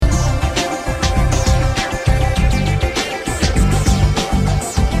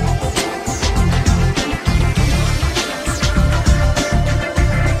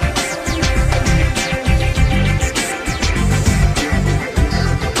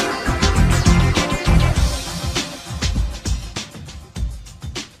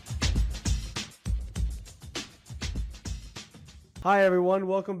Hi everyone,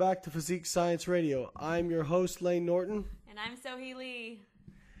 welcome back to Physique Science Radio. I'm your host, Lane Norton. And I'm Sohee Lee.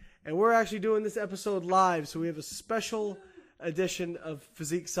 And we're actually doing this episode live, so we have a special edition of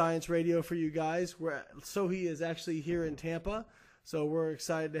Physique Science Radio for you guys. Sohee is actually here in Tampa, so we're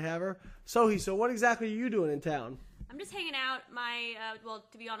excited to have her. Sohee, so what exactly are you doing in town? I'm just hanging out.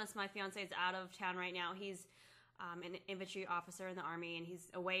 To be honest, my fiance is out of town right now. He's an infantry officer in the Army, and he's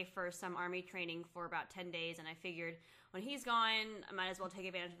away for some Army training for about 10 days, and I figured when he's gone, I might as well take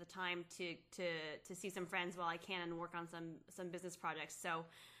advantage of the time to see some friends while I can and work on some business projects. So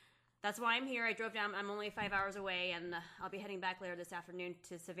that's why I'm here. I drove down. I'm only 5 hours away, and I'll be heading back later this afternoon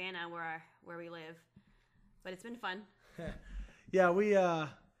to Savannah, where we live. But it's been fun. Yeah,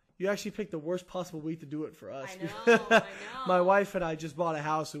 you actually picked the worst possible week to do it for us. I know. My wife and I just bought a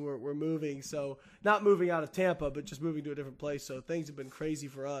house, and we're moving. So not moving out of Tampa, but just moving to a different place. So things have been crazy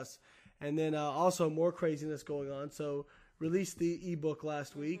for us. And then also more craziness going on. So released the ebook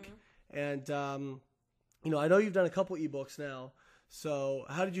last week. And, I know you've done a couple ebooks now. So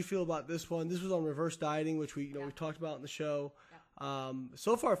how did you feel about this one? This was on reverse dieting, which we've talked about in the show. Yeah.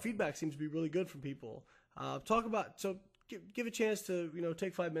 So far, feedback seems to be really good from people. Give a chance to,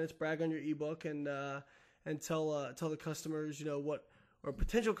 take 5 minutes, brag on your ebook and tell the customers, or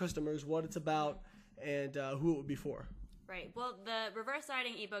potential customers what it's about and who it would be for. Right. Well, the reverse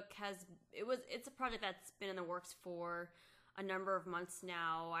dieting ebook it's a project that's been in the works for a number of months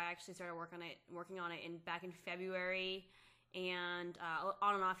now. I actually started working on it back in February, and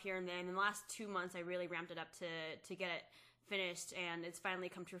on and off here and then. In the last 2 months, I really ramped it up to get it finished, and it's finally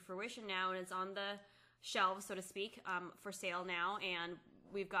come to fruition now, and it's on the shelves, so to speak, for sale now, and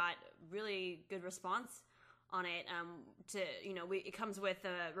we've got really good response on it. It comes with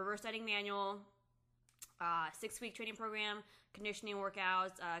a reverse dieting manual, 6-week training program, conditioning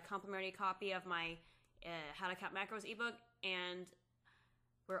workouts, a complimentary copy of my How to Count Macros ebook, and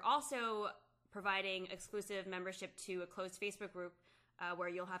we're also providing exclusive membership to a closed Facebook group where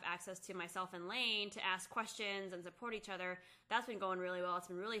you'll have access to myself and Lane to ask questions and support each other. That's been going really well. It's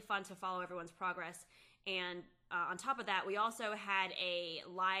been really fun to follow everyone's progress. And on top of that, we also had a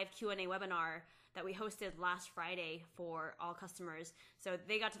live Q&A webinar that we hosted last Friday for all customers. So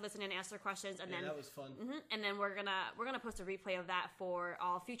they got to listen and ask their questions, and then that was fun. And then we're gonna post a replay of that for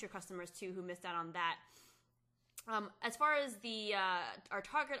all future customers too who missed out on that. As far as our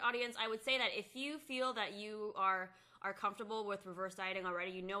target audience, I would say that if you feel that you are comfortable with reverse dieting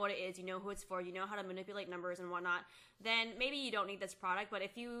already, you know what it is, you know who it's for, you know how to manipulate numbers and whatnot, then maybe you don't need this product. But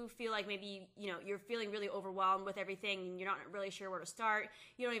if you feel like maybe you're feeling really overwhelmed with everything and you're not really sure where to start,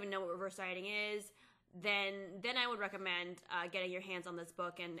 you don't even know what reverse dieting is, then I would recommend getting your hands on this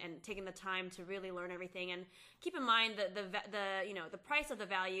book and taking the time to really learn everything. And keep in mind that the price of the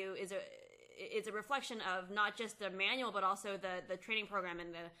value is a reflection of not just the manual, but also the training program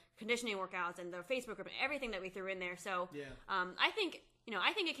and the conditioning workouts and the Facebook group and everything that we threw in there. So I think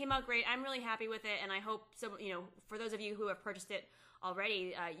it came out great. I'm really happy with it, and I hope for those of you who have purchased it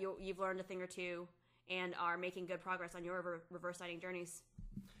already, you've learned a thing or two and are making good progress on your reverse dieting journeys.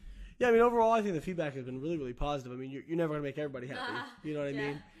 Yeah, I mean, overall, I think the feedback has been really, really positive. I mean, you're never going to make everybody happy. You know what I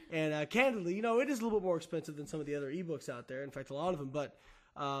mean? And candidly, it is a little bit more expensive than some of the other ebooks out there. In fact, a lot of them, but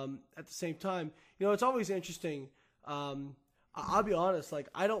at the same time, it's always interesting. I'll be honest, like,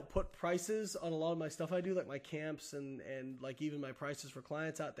 I don't put prices on a lot of my stuff I do, like my camps and like even my prices for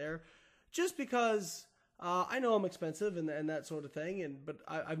clients out there, just because I know I'm expensive and that sort of thing. But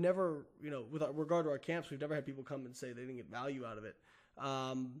I've never, with regard to our camps, we've never had people come and say they didn't get value out of it.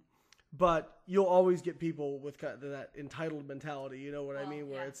 But you'll always get people with kind of that entitled mentality, you know what I mean?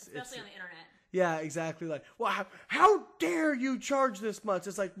 Where it's especially on the internet. Yeah, exactly. Like, well, how dare you charge this much?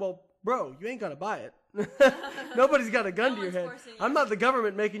 It's like, well, bro, you ain't got to buy it. Nobody's got a gun to your head. I'm not the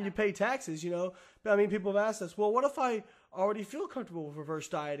government making you pay taxes, I mean, people have asked us, well, what if I already feel comfortable with reverse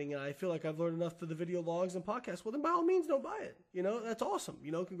dieting and I feel like I've learned enough through the video logs and podcasts? Well, then by all means, don't buy it. That's awesome.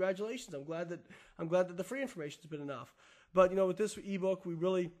 Congratulations. I'm glad that the free information's been enough. But, with this ebook, we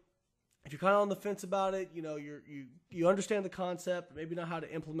really, if you're kind of on the fence about it, you understand the concept, but maybe not how to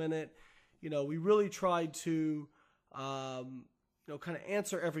implement it. We really tried to, kind of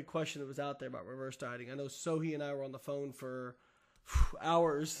answer every question that was out there about reverse dieting. I know Sohee and I were on the phone for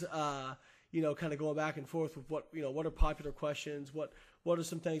hours, kind of going back and forth with what are popular questions, what are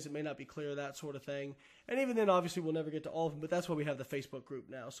some things that may not be clear, that sort of thing. And even then, obviously, we'll never get to all of them, but that's why we have the Facebook group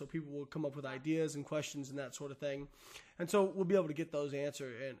now. So people will come up with ideas and questions and that sort of thing. And so we'll be able to get those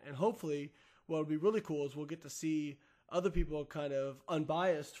answered. And hopefully what will be really cool is we'll get to see other people kind of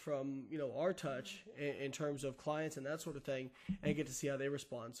unbiased from, our touch in terms of clients and that sort of thing, and get to see how they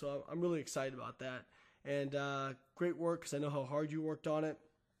respond. So I'm really excited about that. And great work, because I know how hard you worked on it.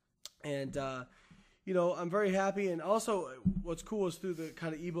 And, I'm very happy. And also, what's cool is through the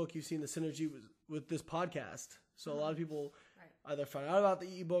kind of ebook, you've seen the synergy with this podcast. So a lot of people either find out about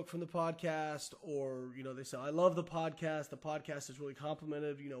the ebook from the podcast, or, they say, I love the podcast. The podcast has really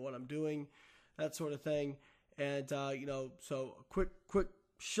complimented, what I'm doing, that sort of thing. And, so quick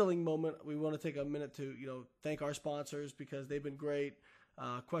shilling moment. We want to take a minute to, thank our sponsors, because they've been great.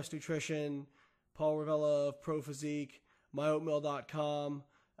 Quest Nutrition, Paul Ravella of Pro Physique, MyOatmeal.com.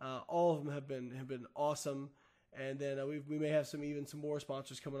 All of them have been awesome. And then we may have some more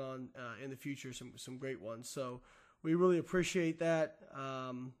sponsors coming on in the future, some great ones. So we really appreciate that.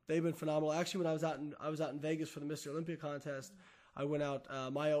 They've been phenomenal. Actually, when I was out in Vegas for the Mr. Olympia contest, I went out,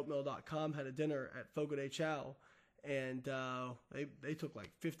 MyOatmeal.com had a dinner at Fogo de Chao, and they took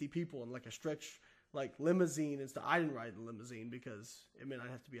like 50 people in like a stretch like limousine and stuff. I didn't ride the limousine because it meant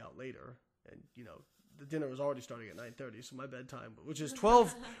I'd have to be out later, and the dinner was already starting at 9:30, so my bedtime, which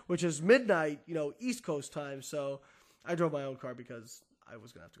is midnight, East Coast time. So I drove my own car because I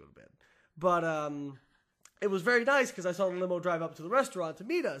was gonna have to go to bed. But it was very nice because I saw the limo drive up to the restaurant to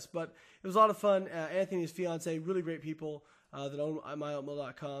meet us. But it was a lot of fun. Anthony and his fiance, really great people that own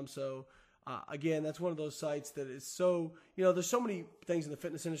MyOatmeal.com. So again, that's one of those sites that is so, there's so many things in the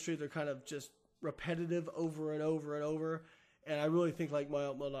fitness industry that are kind of just repetitive over and over and over. And I really think like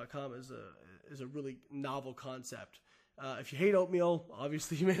MyOatmeal.com is a really novel concept. If you hate oatmeal,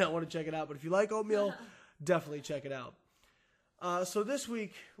 obviously you may not want to check it out. But if you like oatmeal, definitely check it out. So this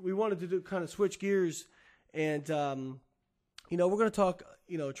week we wanted to do kind of switch gears. And, we're going to talk,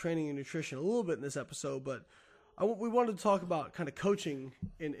 training and nutrition a little bit in this episode, but we wanted to talk about kind of coaching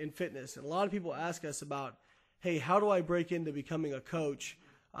in fitness. And a lot of people ask us about, hey, how do I break into becoming a coach?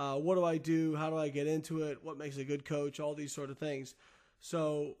 What do I do? How do I get into it? What makes a good coach? All these sort of things.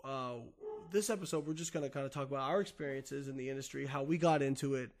 So this episode, we're just going to kind of talk about our experiences in the industry, how we got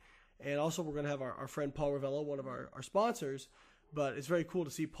into it. And also we're going to have our friend Paul Ravella, one of our sponsors. But it's very cool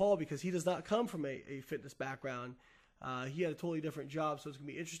to see Paul because he does not come from a fitness background. He had a totally different job, so it's going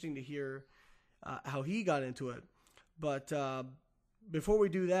to be interesting to hear how he got into it. But before we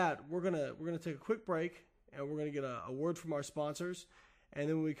do that, we're gonna take a quick break, and we're going to get a word from our sponsors. And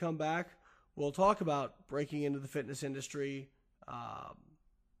then when we come back, we'll talk about breaking into the fitness industry,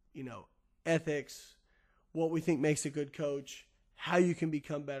 ethics, what we think makes a good coach, how you can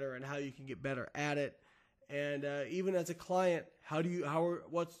become better, and how you can get better at it. And even as a client, how do you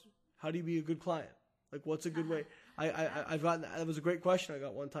be a good client? Like, what's a good way? I've gotten that was a great question I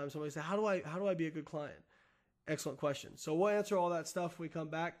got one time. Somebody said, how do I be a good client? Excellent question. So we'll answer all that stuff when we come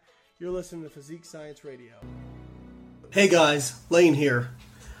back. You're listening to Physique Science Radio. Hey guys, Lane here.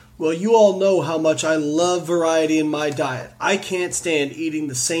 Well, you all know how much I love variety in my diet. I can't stand eating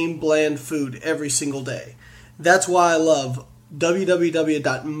the same bland food every single day. That's why I love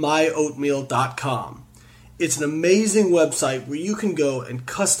www.myoatmeal.com. It's an amazing website where you can go and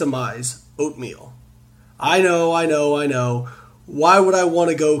customize oatmeal. I know. Why would I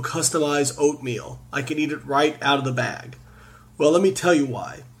want to go customize oatmeal? I can eat it right out of the bag. Well, let me tell you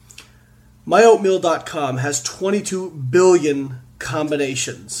why. MyOatmeal.com has 22 billion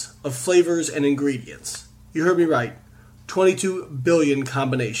combinations of flavors and ingredients. You heard me right. 22 billion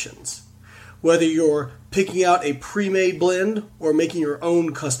combinations. Whether you're picking out a pre-made blend or making your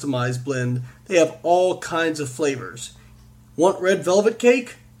own customized blend, they have all kinds of flavors. Want red velvet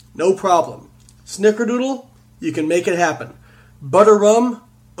cake? No problem. Snickerdoodle? You can make it happen. Butter rum?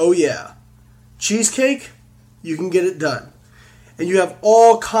 Oh yeah. Cheesecake? You can get it done. And you have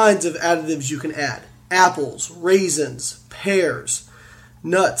all kinds of additives you can add. Apples, raisins, pears,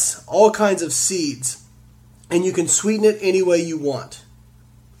 nuts, all kinds of seeds. And you can sweeten it any way you want.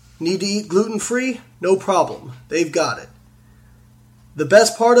 Need to eat gluten-free? No problem. They've got it. The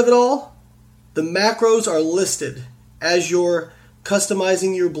best part of it all? The macros are listed as you're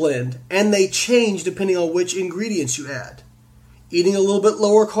customizing your blend, and they change depending on which ingredients you add. Eating a little bit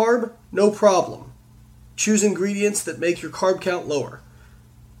lower carb? No problem. Choose ingredients that make your carb count lower.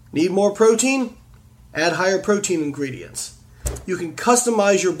 Need more protein? Add higher protein ingredients. You can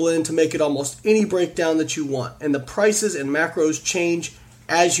customize your blend to make it almost any breakdown that you want, and the prices and macros change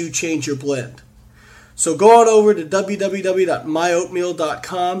as you change your blend. So go on over to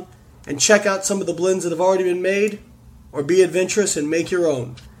www.myoatmeal.com and check out some of the blends that have already been made, or be adventurous and make your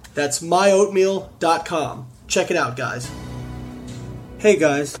own. That's myoatmeal.com. Check it out, guys. Hey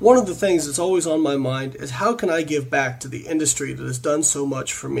guys, one of the things that's always on my mind is how can I give back to the industry that has done so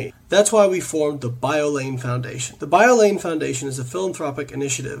much for me? That's why we formed the BioLane Foundation. The BioLane Foundation is a philanthropic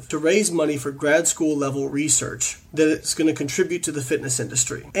initiative to raise money for grad school level research that is going to contribute to the fitness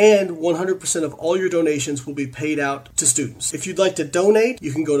industry. And 100% of all your donations will be paid out to students. If you'd like to donate,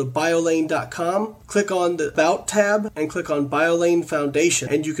 you can go to biolane.com, click on the About tab, and click on BioLane Foundation,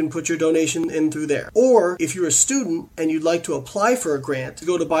 and you can put your donation in through there. Or if you're a student and you'd like to apply for a grant,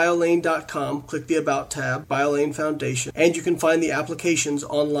 go to biolane.com, click the About tab, BioLane Foundation, and you can find the applications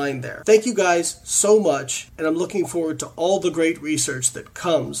online there. Thank you guys so much, and I'm looking forward to all the great research that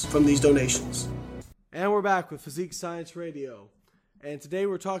comes from these donations. And we're back with Physique Science Radio. And today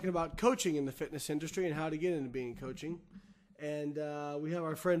we're talking about coaching in the fitness industry and how to get into being coaching. And we have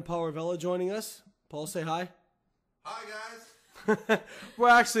our friend Paul Ravella joining us. Paul, say hi. Hi, guys. We're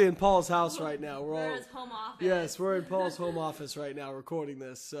actually in Paul's house right now. We're in his home office. Yes, we're in Paul's home office right now recording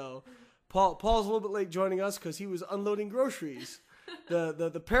this. So Paul's a little bit late joining us because he was unloading groceries.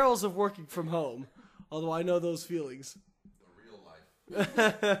 The perils of working from home. Although I know those feelings. The real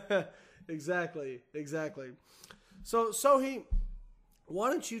life. Exactly. So Sohi, why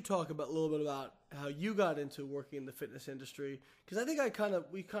don't you talk a little bit about how you got into working in the fitness industry? Because I think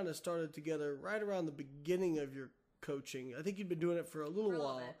we kind of started together right around the beginning of your coaching. I think you've been doing it for a little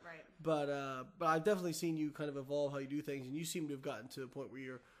while, bit, right. But I've definitely seen you kind of evolve how you do things, and you seem to have gotten to a point where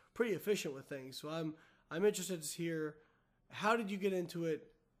you're pretty efficient with things. So I'm interested to hear, how did you get into it?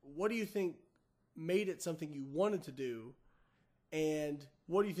 What do you think made it something you wanted to do? And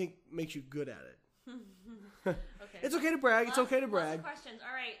what do you think makes you good at it? Okay. It's okay to brag. It's okay to brag. Lots of questions.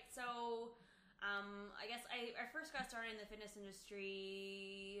 All right. So, I guess I first got started in the fitness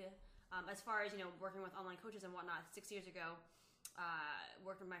industry as far as, working with online coaches and whatnot 6 years ago.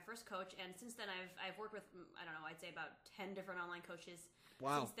 Worked with my first coach, and since then I've worked with, I'd say about 10 different online coaches.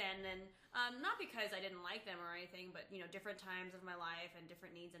 Wow. Since then, and not because I didn't like them or anything, but different times of my life and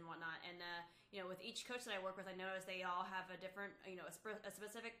different needs and whatnot. And with each coach that I work with, I notice they all have a different, a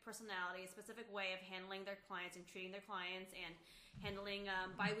specific personality, a specific way of handling their clients and treating their clients, and handling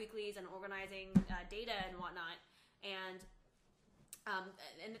biweeklies and organizing data and whatnot. And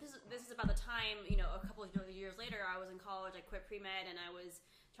this is about the time, a couple of years later, I was in college. I quit pre-med, and I was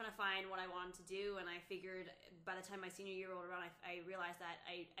trying to find what I wanted to do, and I figured by the time my senior year rolled around, I realized that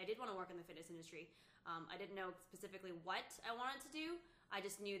I did want to work in the fitness industry. I didn't know specifically what I wanted to do. I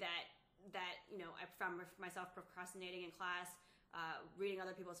just knew that I found myself procrastinating in class, reading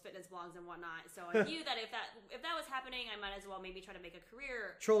other people's fitness blogs and whatnot. So I knew that if that was happening, I might as well maybe try to make a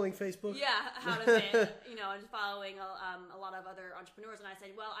career Trolling Facebook. Yeah, out of it. And following a lot of other entrepreneurs. And I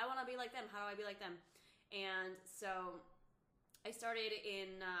said, well, I want to be like them. How do I be like them? And so I started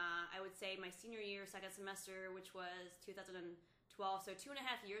in, I would say, my senior year, second semester, which was 2012. So 2.5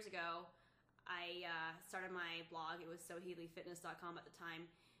 years ago, I started my blog. It was sohilifitness.com at the time.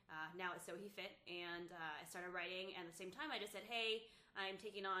 Now it's SohiFit. And I started writing. And at the same time, I just said, hey, I'm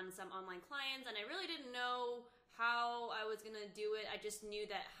taking on some online clients. And I really didn't know how I was going to do it. I just knew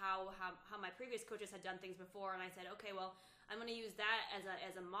that how my previous coaches had done things before. And I said, okay, well, I'm going to use that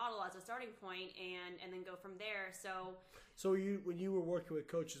as a model, as a starting point, and then go from there. So when you were working with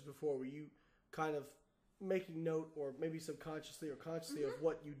coaches before, were you kind of making note, or maybe subconsciously or consciously, of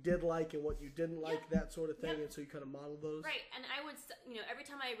what you did like and what you didn't like, that sort of thing, and so you kind of modeled those? Right, and I would, every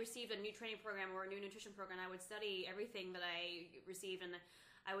time I received a new training program or a new nutrition program, I would study everything that I received, and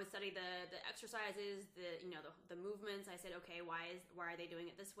I would study the exercises, the movements. I said, okay, why are they doing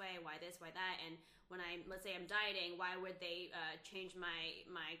it this way? Why this? Why that? And when let's say I'm dieting, why would they change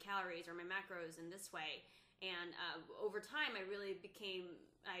my calories or my macros in this way? And over time, I really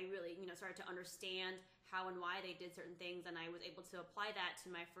started to understand how and why they did certain things, and I was able to apply that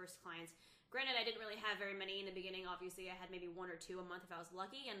to my first clients. Granted, I didn't really have very many in the beginning. Obviously, I had maybe 1 or 2 a month if I was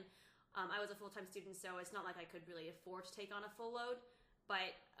lucky, and I was a full-time student, so it's not like I could really afford to take on a full load.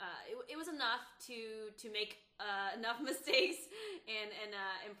 But it was enough to make enough mistakes and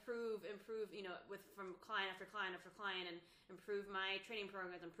improve from client after client after client, and improve my training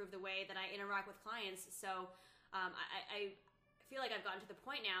programs, improve the way that I interact with clients. So I feel like I've gotten to the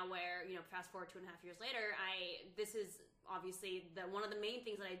point now where, fast forward 2.5 years later, this is obviously one of the main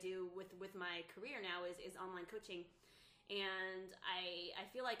things that I do with my career now is online coaching. And I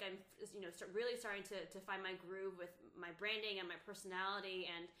feel like I'm really starting to find my groove with my branding and my personality,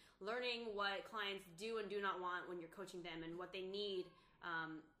 and learning what clients do and do not want when you're coaching them, and what they need.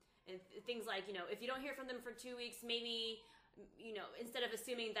 And things like, if you don't hear from them for 2 weeks, maybe, instead of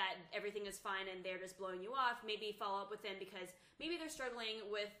assuming that everything is fine and they're just blowing you off, maybe follow up with them because maybe they're struggling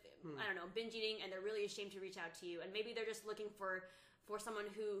with, binge eating, and they're really ashamed to reach out to you. And maybe they're just looking for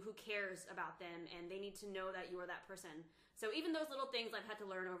someone who cares about them, and they need to know that you are that person. So even those little things I've had to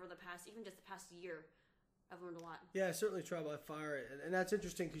learn over the past, even just the past year, I've learned a lot. Yeah, certainly trial by fire, and that's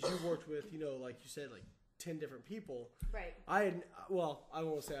interesting because you worked with, like you said, like 10 different people. Right. I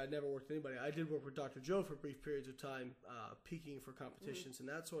won't say I never worked with anybody. I did work with Dr. Joe for brief periods of time, peaking for competitions and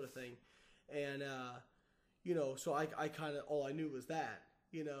that sort of thing, and so I kind of all I knew was that,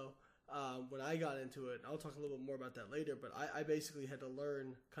 when I got into it. I'll talk a little bit more about that later, but I basically had to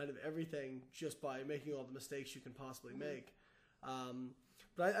learn kind of everything just by making all the mistakes you can possibly make.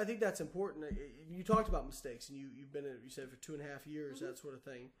 But I think that's important. You talked about mistakes, and you've been in it, you said, for 2.5 years, that sort of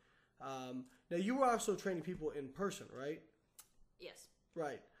thing. Now, you were also training people in person, right? Yes.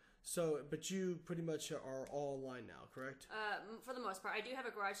 Right. So, but you pretty much are all online now, correct? For the most part. I do have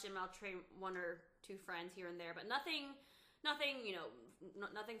a garage gym. I'll train 1 or 2 friends here and there, but nothing, nothing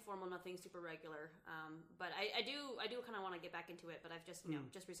formal, nothing super regular. But I do kind of want to get back into it, but I've just,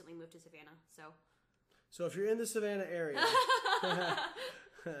 just recently moved to Savannah, So if you're in the Savannah area,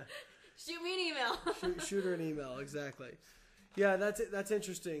 shoot me an email. shoot her an email, exactly. Yeah, that's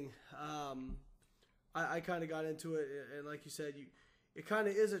interesting. I kind of got into it, and like you said, it kind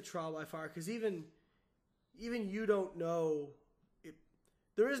of is a trial by fire because even you don't know.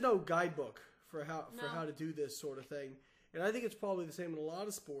 There is no guidebook for how to do this sort of thing, and I think it's probably the same in a lot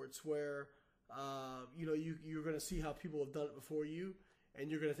of sports where you're going to see how people have done it before you. And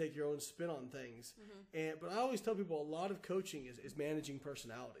you're going to take your own spin on things. But I always tell people a lot of coaching is managing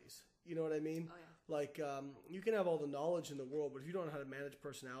personalities. You know what I mean? Oh, yeah. Like, you can have all the knowledge in the world, but if you don't know how to manage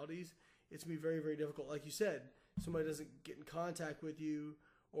personalities, it's going to be very, very difficult. Like you said, somebody doesn't get in contact with you.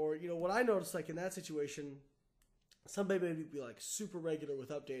 Or, what I noticed, like in that situation, somebody may be like super regular with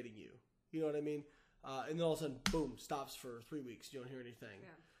updating you. You know what I mean? And then all of a sudden, boom, stops for 3 weeks. You don't hear anything. Yeah.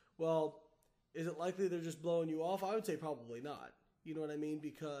 Well, is it likely they're just blowing you off? I would say probably not. You know what I mean?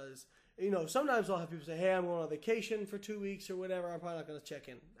 Because, sometimes I'll have people say, hey, I'm going on vacation for 2 weeks or whatever. I'm probably not going to check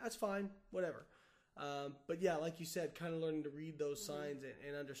in. That's fine. Whatever. But yeah, like you said, kind of learning to read those signs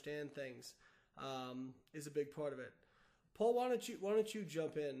and understand things is a big part of it. Paul, why don't you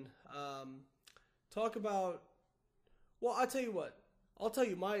jump in? Talk about, well, I'll tell you what. I'll tell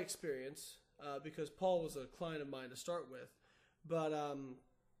you my experience because Paul was a client of mine to start with. But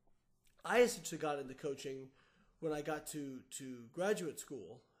I essentially got into coaching when I got to graduate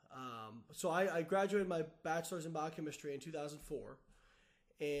school. So I graduated my bachelor's in biochemistry in 2004.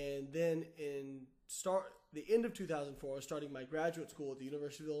 And then the end of 2004, I was starting my graduate school at the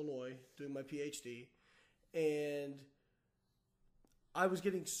University of Illinois, doing my PhD. And I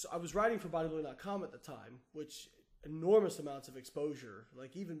was writing for bodybuilding.com at the time, which enormous amounts of exposure,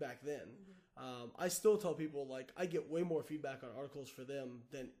 like even back then. I still tell people, like, I get way more feedback on articles for them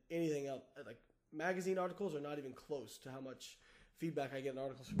than anything else. Like, magazine articles are not even close to how much feedback I get in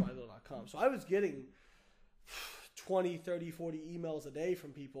articles from bodybuilding.com. So I was getting 20, 30, 40 emails a day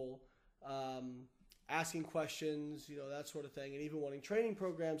from people asking questions, that sort of thing, and even wanting training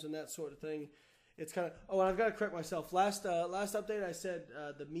programs and that sort of thing. It's kind of, and I've got to correct myself. Last update, I said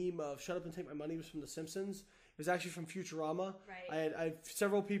the meme of "Shut up and take my money" was from The Simpsons. It was actually from Futurama. Right. I had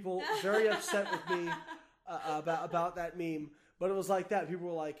several people very upset with me about that meme, but it was like that. People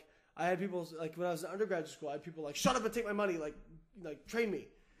were like, I had people, like, when I was in undergraduate school, I had people like, "Shut up and take my money, like train me."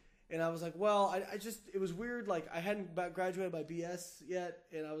 And I was like, well, it was weird. Like, I hadn't graduated my BS yet,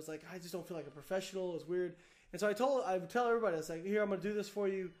 and I was like, I just don't feel like a professional. It was weird. And so I would tell everybody, I was like, here, I'm going to do this for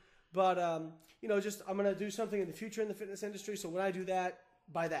you. But, I'm going to do something in the future in the fitness industry. So when I do that,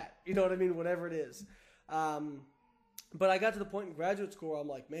 buy that. You know what I mean? Whatever it is. But I got to the point in graduate school where I'm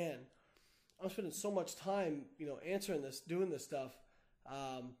like, man, I'm spending so much time, answering this, doing this stuff.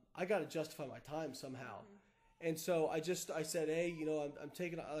 I got to justify my time somehow. Mm-hmm. And so I said, hey, I'm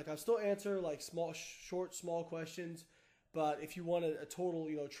taking, like, I'll still answer like small questions, but if you want a total,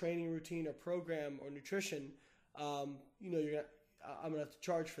 training routine or program or nutrition, I'm gonna have to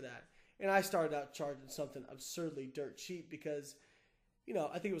charge for that. And I started out charging something absurdly dirt cheap because,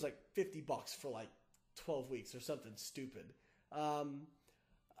 I think it was like $50 for like 12 weeks or something stupid.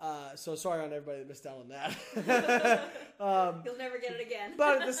 So sorry on everybody that missed out on that. You'll never get it again.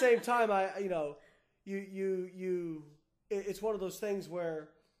 But at the same time, it's one of those things where,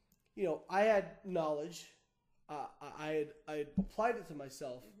 I had knowledge, I had applied it to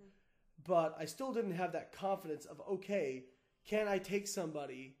myself, but I still didn't have that confidence of, okay, can I take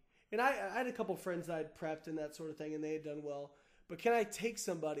somebody, and I had a couple friends that I'd prepped and that sort of thing, and they had done well, but can I take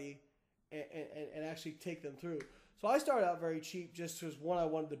somebody and actually take them through? So I started out very cheap just because, one, I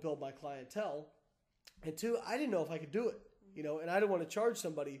wanted to build my clientele, and two, I didn't know if I could do it, and I didn't want to charge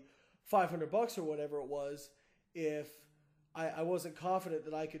somebody $500 or whatever it was if I wasn't confident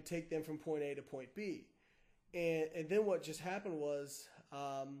that I could take them from point A to point B. And then what just happened was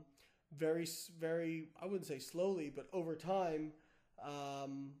very, very, I wouldn't say slowly, but over time,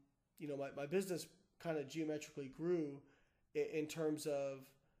 my business kind of geometrically grew in terms of,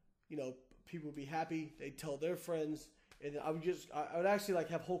 people would be happy. They'd tell their friends. And I would actually like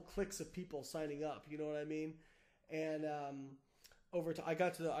have whole cliques of people signing up. You know what I mean? And over time,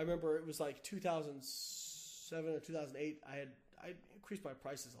 I remember it was like 2007 or 2008. I increased my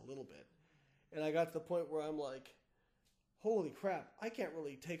prices a little bit. And I got to the point where I'm like, holy crap, I can't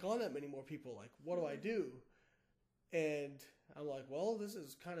really take on that many more people. Like, what do I do? And I'm like, well, this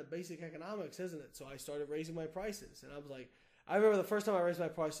is kind of basic economics, isn't it? So I started raising my prices. And I was like, I remember the first time I raised my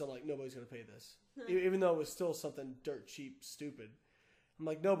prices, I'm like, nobody's going to pay this. Even though it was still something dirt cheap, stupid. I'm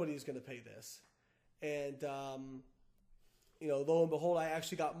like, nobody's going to pay this. And, lo and behold, I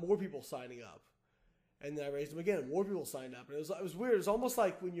actually got more people signing up. And then I raised them again. More people signed up. And it was weird. It was almost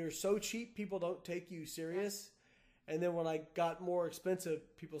like when you're so cheap, people don't take you serious. And then when I got more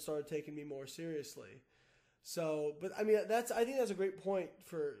expensive, people started taking me more seriously. So, but I mean, I think that's a great point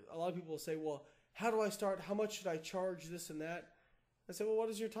for a lot of people to say, well, how do I start? How much should I charge this and that? I said, well, what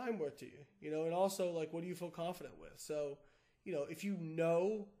is your time worth to you? And also, like, what do you feel confident with? So, if you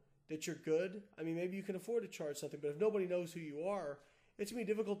know that you're good, I mean, maybe you can afford to charge something. But if nobody knows who you are, it's going to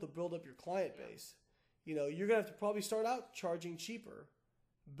be difficult to build up your client base. You're going to have to probably start out charging cheaper.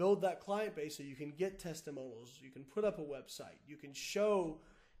 Build that client base so you can get testimonials. You can put up a website. You can show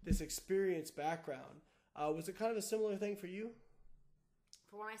this experience background. Was it kind of a similar thing for you?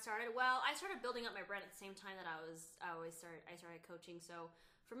 For when I started, I started building up my brand at the same time that I started coaching. So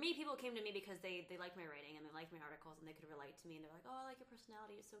for me, people came to me because they liked my writing and they liked my articles and they could relate to me and they're like, oh, I like your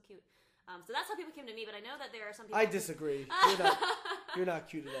personality, it's so cute. So that's how people came to me. But I know that there are some people. I disagree. You're not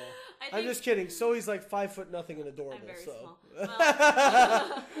cute at all. I'm just kidding. So he's like 5 foot nothing and adorable. I'm very small. Well,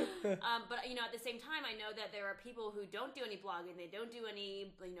 but at the same time, I know that there are people who don't do any blogging, they don't do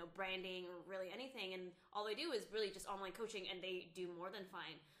any branding or really anything, and all they do is really just online coaching, and they do more than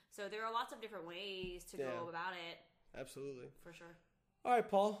fine. So there are lots of different ways to go about it. Absolutely, for sure. All right,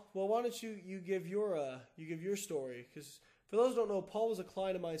 Paul. Well, why don't you give your story? Because for those who don't know, Paul was a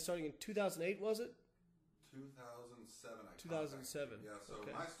client of mine starting in 2008. Was it? 2007. 2007. Yeah. So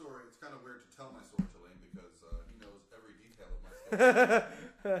my story. It's kind of weird to tell my story to Lane because he knows every detail of my story.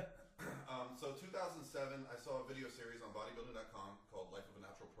 So 2007, I saw a video series on bodybuilding.com called Life of a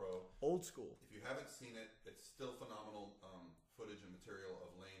Natural Pro. Old school. If you haven't seen it, it's still phenomenal footage and material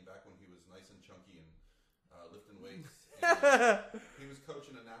of Lane back when he was nice and chunky and lifting weights. And, he was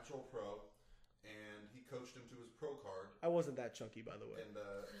coaching a natural pro, and he coached him to his pro card. I wasn't that chunky, by the way. And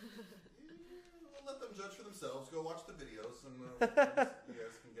we'll let them judge for themselves. Go watch the videos, and you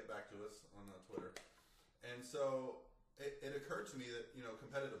guys can get back to us on Twitter. And so it occurred to me that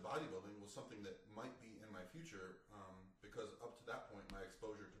competitive bodybuilding was something that might be in my future because up to that point my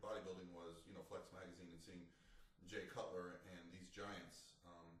exposure to bodybuilding was Flex magazine and seeing Jay Cutler and these giants,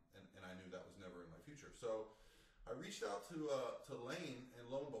 and I knew that was never in my future. So I reached out to Lane, and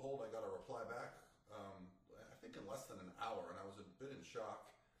lo and behold, I got a reply back. I think in less than an hour, and I was a bit in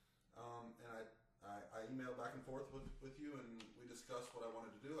shock. And I emailed back and forth with you, and we discussed what I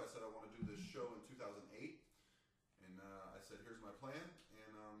wanted to do. I said I want to do this show in 2008, and I said here's my plan,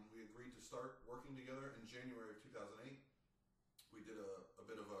 and we agreed to start working together in January of 2008. We did a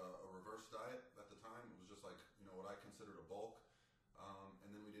bit of a reverse diet at the time. It was just like what I considered a bulk,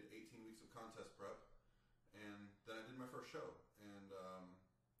 and then we did 18 weeks of contest prep, and then I did my first show, and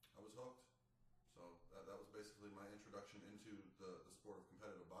I was hooked. So that was basically my introduction into the sport of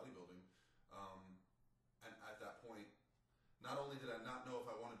competitive bodybuilding. And at that point, not only did I not know if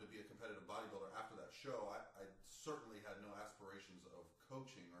I wanted to be a competitive bodybuilder after that show, I certainly had no aspirations of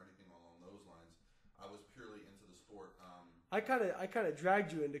coaching or anything along those lines. I was purely into the sport. I kind of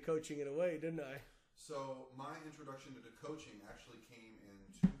dragged you into coaching in a way, didn't I? So my introduction into coaching actually came in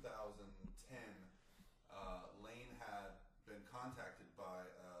 2010. Lane had been contacted by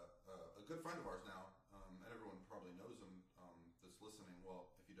a good friend of ours now, and everyone probably knows him that's listening.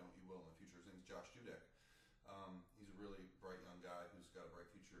 Well, if you don't, you will in the future. His name's Josh Dudek. He's a really bright young guy who's got a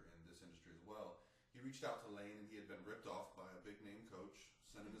bright future in this industry as well. He reached out to Lane, and he had been ripped off by a big name coach,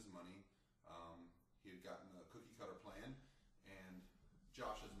 sent him his money. He had gotten a cookie cutter plan, and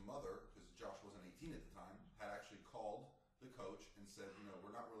Josh's mother, because Josh wasn't 18 at the time, had actually called the coach and said,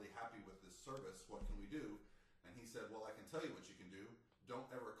 we're not really happy with this service. What can we do? And he said, well, I can tell you what you can do. Don't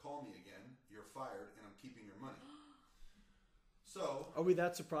ever call me again. You're fired, and I'm keeping your money. So, are we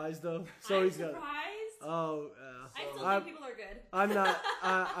that surprised though? So I'm surprised. I still think people are good. I'm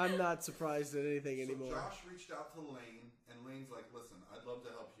not surprised at anything anymore. Josh reached out to Lane, and Lane's like, "Listen, I'd love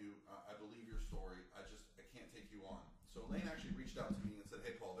to help you. I believe your story. I can't So Lane actually reached out to me and said,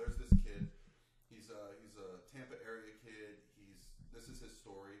 "Hey, Paul, there's this kid. He's a Tampa area kid. This is his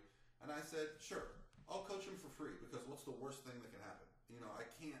story." And I said, "Sure, I'll coach him for free because what's the worst thing that can happen? I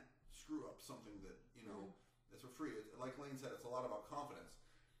can't screw up something that is for free. Like Lane said, it's a lot about confidence.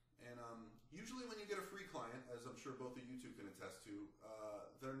 And usually when you get a free client, as I'm sure both of you two can attest to,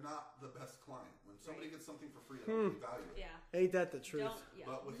 they're not the best client. When somebody gets something for free, they don't really value it. Yeah. Ain't that the truth?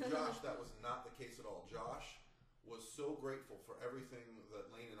 But with Josh, that was not the case at all. Josh was so grateful for everything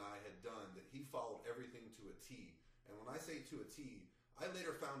that Lane and I had done that he followed everything to a T. And when I say to a T, I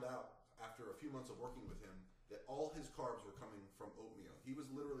later found out after a few months of working with him that all his carbs were coming from oatmeal. He was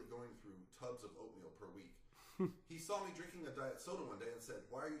literally going through tubs of oatmeal per week. He saw me drinking a diet soda one day and said,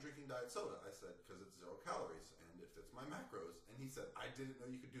 "Why are you drinking diet soda?" I said, "Because it's 0 calories and it fits my macros." And he said, "I didn't know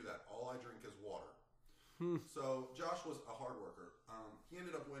you could do that. All I drink is water." So Josh was a hard worker. He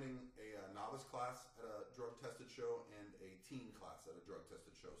ended up winning a novice class at a drug-tested show and a teen class at a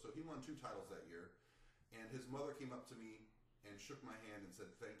drug-tested show. So he won 2 titles that year. And his mother came up to me and shook my hand and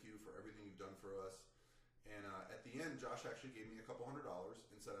said, "Thank you for everything you've done for us." And at the end, Josh actually gave me a couple $100s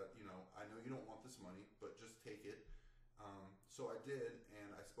and said, "I know you don't want this money, but just take it." So I did,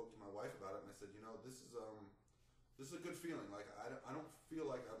 and I spoke to my wife about it, and I said, this is a good feeling. Like I don't feel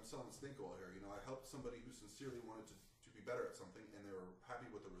like I'm selling stink oil here. I helped somebody who sincerely wanted to be better at something, and they were happy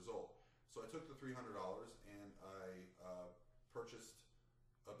with the result. So I took the $300 and I purchased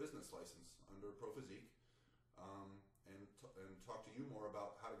a business license under ProPhysique. And talk to you more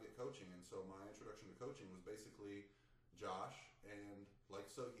about how to get coaching. And so my introduction to coaching was basically Josh, and like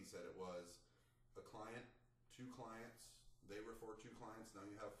he said, it was a client, 2 clients, they refer 2 clients, now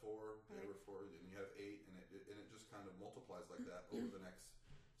you have 4, they refer, and you have 8, and it just kind of multiplies like that over the next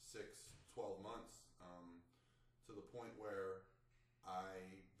 6-12 months, to the point where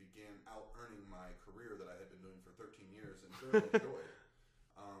I began out-earning my career that I had been doing for 13 years and thoroughly enjoyed.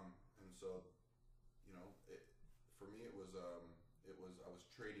 And so, for me, it was I was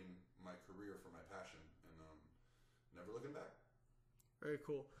trading my career for my passion, and never looking back. Very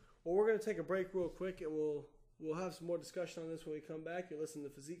cool. Well, we're going to take a break real quick, and we'll have some more discussion on this when we come back. You're listening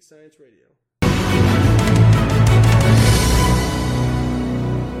to Physique Science Radio.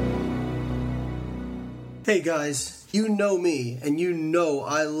 Hey guys, you know me, and you know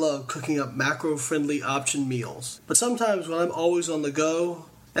I love cooking up macro-friendly option meals. But sometimes when I'm always on the go,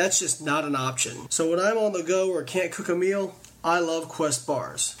 that's just not an option. So when I'm on the go or can't cook a meal, I love Quest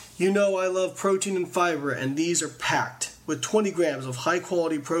bars. You know I love protein and fiber, and these are packed with 20 grams of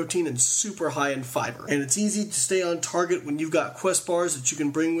high-quality protein and super high in fiber. And it's easy to stay on target when you've got Quest bars that you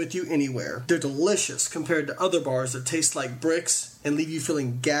can bring with you anywhere. They're delicious compared to other bars that taste like bricks and leave you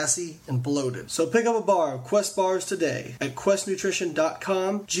feeling gassy and bloated. So pick up a bar of Quest bars today at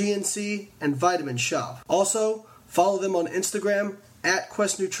questnutrition.com, GNC, and Vitamin Shop. Also, follow them on Instagram at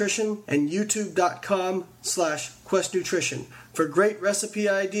Quest Nutrition and youtube.com/Quest Nutrition for great recipe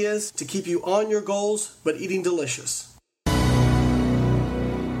ideas to keep you on your goals but eating delicious.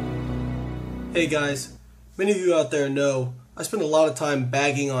 Hey guys, many of you out there know I spend a lot of time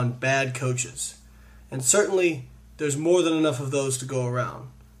bagging on bad coaches, and certainly there's more than enough of those to go around.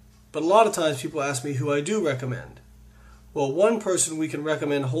 But a lot of times people ask me who I do recommend. Well, one person we can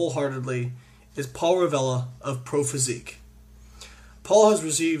recommend wholeheartedly is Paul Ravella of ProPhysique. Paul has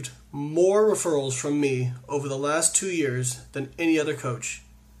received more referrals from me over the last 2 years than any other coach,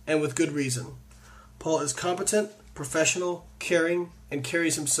 and with good reason. Paul is competent, professional, caring, and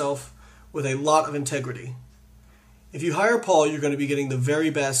carries himself with a lot of integrity. If you hire Paul, you're going to be getting the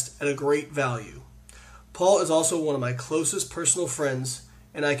very best at a great value. Paul is also one of my closest personal friends,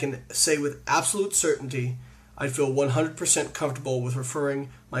 and I can say with absolute certainty I feel 100% comfortable with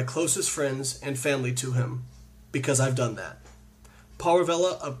referring my closest friends and family to him, because I've done that. Paul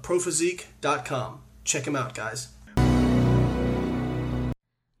Ravella of ProPhysique.com. Check him out, guys.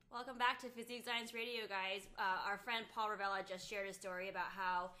 Welcome back to Physique Science Radio, guys. Our friend Paul Ravella just shared a story about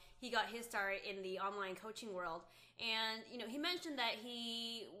how he got his start in the online coaching world. And, he mentioned that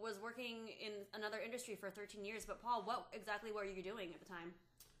he was working in another industry for 13 years. But, Paul, what exactly were you doing at the time?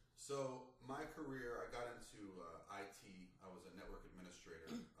 So, my career, I got into IT. I was a network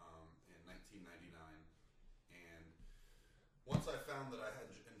administrator in 1999. And once I found that I had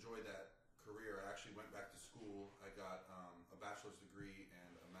enjoyed that career, I actually went back to school. I got a bachelor's degree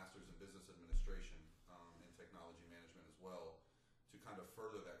and a master's in business administration and technology management as well to kind of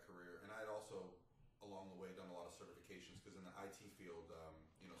further that career. And I had also, along the way, done a lot of certifications because in the IT field,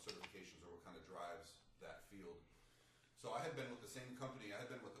 certifications are what kind of drives that field. So I had been with the same company. I had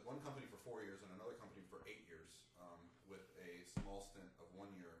been with one company for 4 years and another company for 8 years with a small stint of 1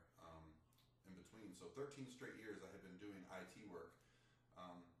 year in between. So 13 straight years I have been doing IT work,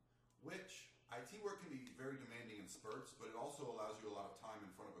 which IT work can be very demanding in spurts, but it also allows you a lot of time in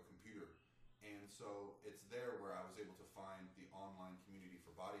front of a computer. And so it's there where I was able to find the online community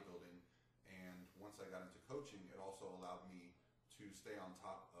for bodybuilding. And once I got into coaching, it also allowed me to stay on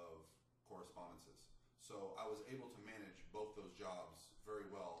top of correspondences. So I was able to manage both those jobs very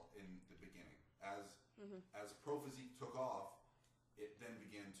well in the beginning. As Pro Physique took off, it then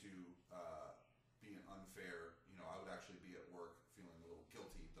began to be an unfair, I would actually be at work feeling a little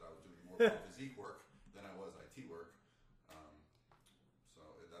guilty that I was doing more Pro Physique work than I was IT work. So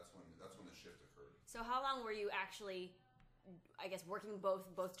that's when the shift occurred. So how long were you actually, I guess, working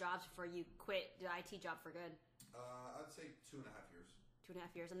both jobs before you quit the IT job for good? I'd say 2.5 years.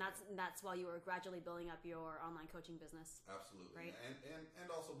 2.5 years, and that's while you were gradually building up your online coaching business. Absolutely, right? And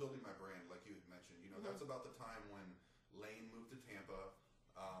also building my brand, like you had mentioned. That's about the time when Lane moved to Tampa,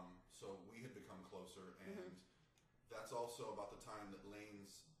 so we had become closer, and that's also about the time that Lane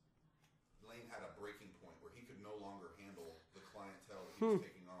had a breaking point where he could no longer handle the clientele that he was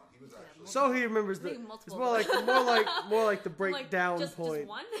taking on. He was actually so he remembers the. It's more like the breakdown point.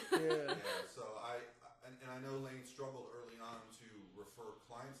 Just one. Yeah. So I know Lane struggled early on to refer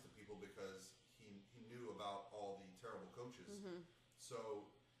clients to people because he knew about all the terrible coaches. So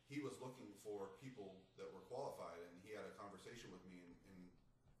he was looking for people that were qualified, and he had a conversation with me, and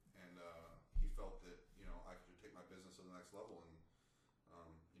he felt that I could take my business to the next level, and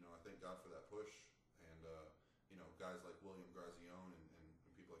I thank God for that push, and guys like William Grazione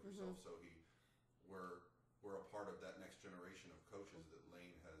and people like yourself. So we're a part of that next generation of coaches that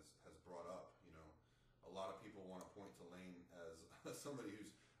Lane has brought up. A lot of people want to point to Lane as somebody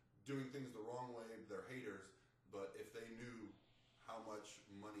who's doing things the wrong way. They're haters, but if they knew how much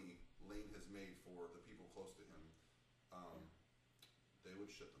money Lane has made for the people close to him, they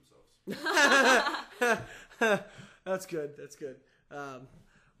would shit themselves. That's good.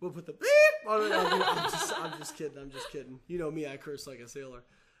 We'll put the beep on it. I'm just kidding. You know me, I curse like a sailor.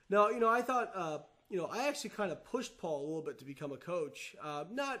 No, I thought, I actually kind of pushed Paul a little bit to become a coach.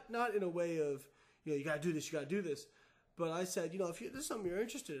 Not in a way of, you got to do this. But I said, if this is something you're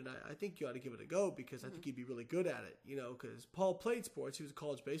interested in, I think you ought to give it a go because I think you'd be really good at it, because Paul played sports. He was a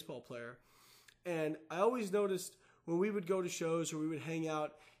college baseball player. And I always noticed when we would go to shows or we would hang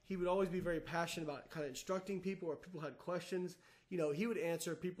out, he would always be very passionate about kind of instructing people or people had questions. He would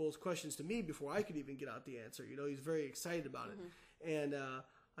answer people's questions to me before I could even get out the answer. He's very excited about it. And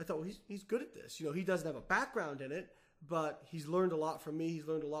I thought, well, he's good at this. He doesn't have a background in it, but he's learned a lot from me. He's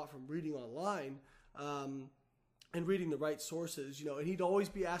learned a lot from reading online. And reading the right sources, and he'd always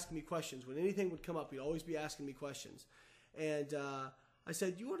be asking me questions. When anything would come up, he'd always be asking me questions. And I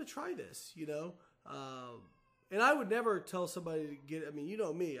said, you want to try this, And I would never tell somebody to get,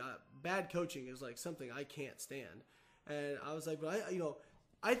 me, bad coaching is like something I can't stand. And I was like, but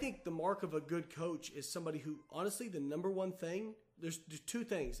I think the mark of a good coach is somebody who, honestly, the number one thing, there's two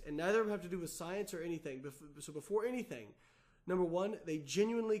things, and neither of them have to do with science or anything. So before anything, number one, they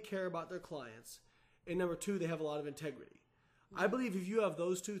genuinely care about their clients. And number two, they have a lot of integrity. I believe if you have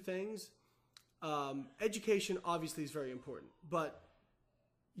those two things, education obviously is very important, but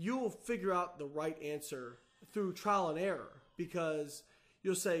you'll figure out the right answer through trial and error because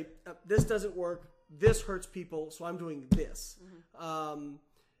you'll say, this doesn't work, this hurts people, so I'm doing this.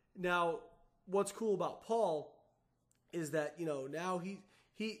 Now, what's cool about Paul is that, now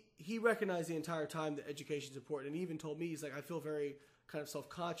he recognized the entire time that education is important. And he even told me, he's like, I feel very kind of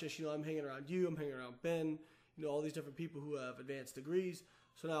self-conscious. I'm hanging around you, I'm hanging around Ben, all these different people who have advanced degrees.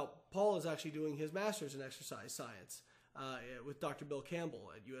 So now Paul is actually doing his master's in exercise science with Dr. Bill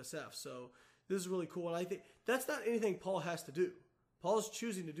Campbell at USF. So this is really cool. And I think that's not anything Paul has to do. Paul's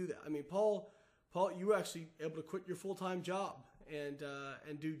choosing to do that. Paul, you were actually able to quit your full-time job and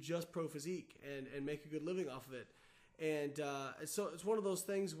do just Pro Physique and make a good living off of it. And so it's one of those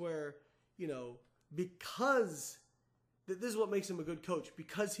things where, because this is what makes him a good coach,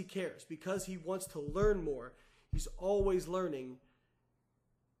 because he cares, because he wants to learn more. He's always learning.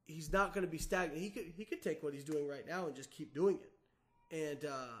 He's not going to be stagnant. He could take what he's doing right now and just keep doing it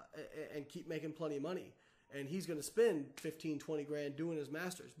and keep making plenty of money. And he's going to spend 15, 20 grand doing his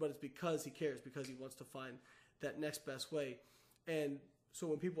master's, but it's because he cares, because he wants to find that next best way. And so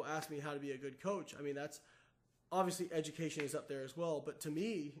when people ask me how to be a good coach, that's obviously education is up there as well. But to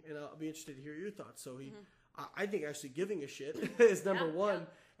me, and I'll be interested to hear your thoughts. So I think actually giving a shit is number one.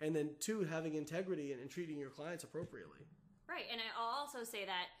 Yeah. And then two, having integrity and treating your clients appropriately. Right. And I'll also say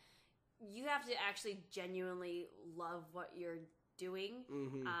that you have to actually genuinely love what you're doing.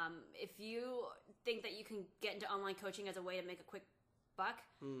 If you think that you can get into online coaching as a way to make a quick buck,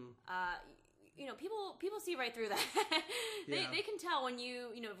 people see right through that. They can tell when you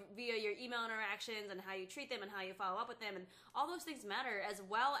via your email interactions and how you treat them and how you follow up with them, and all those things matter, as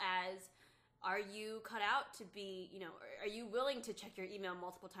well as, are you cut out to be, are you willing to check your email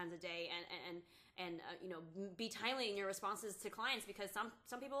multiple times a day and be timely in your responses to clients, because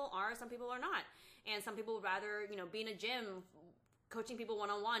some people are, some people are not, and some people would rather be in a gym coaching people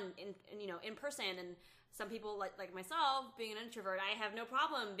one-on-one in person, and some people like myself, being an introvert, I have no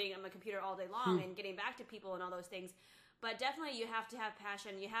problem being on my computer all day long and getting back to people and all those things. But definitely you have to have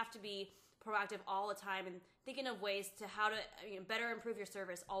passion. You have to be proactive all the time and thinking of ways to how to better improve your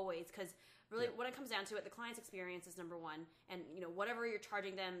service always, because really when it comes down to it, the client's experience is number one, and whatever you're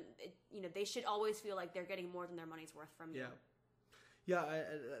charging them, they should always feel like they're getting more than their money's worth from you. Yeah,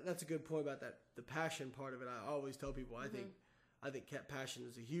 that's a good point about that, the passion part of it. I always tell people, I think passion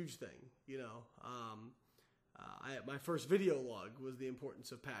is a huge thing. My first video log was the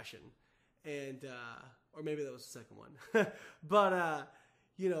importance of passion, and or maybe that was the second one, but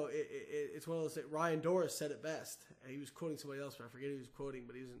it's one of those things. Ryan Doris said it best. He was quoting somebody else, but I forget who he was quoting,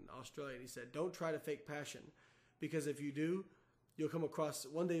 but he was in Australia, and he said, "Don't try to fake passion, because if you do,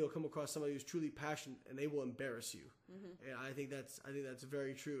 one day you'll come across somebody who's truly passionate, and they will embarrass you." And I think that's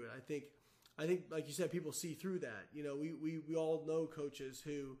very true, and I think like you said, people see through that. We all know coaches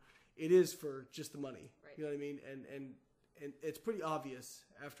who it is for just the money. Right. You know what I mean? And it's pretty obvious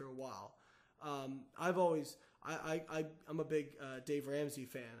after a while. I'm a big Dave Ramsey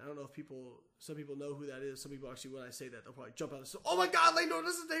fan. I don't know if some people know who that is. Some people actually, when I say that, they'll probably jump out and say, "Oh my God, Lane Norton,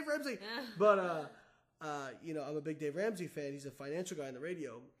 this is Dave Ramsey." But I'm a big Dave Ramsey fan. He's a financial guy on the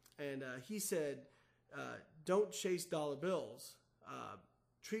radio, and he said, "Don't chase dollar bills.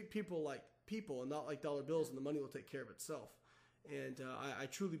 Treat people like people and not like dollar bills, and the money will take care of itself." And I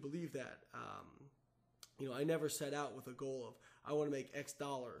truly believe that. I never set out with a goal of I want to make X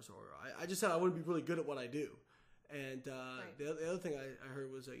dollars, or I just said I want to be really good at what I do. And the other thing I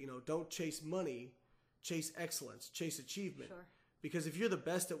heard was don't chase money, chase excellence, chase achievement. Sure. Because if you're the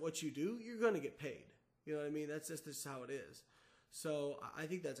best at what you do, you're going to get paid. You know what I mean? That's just how it is. So I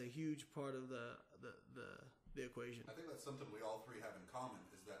think that's a huge part of the equation. I think that's something we all three have in common,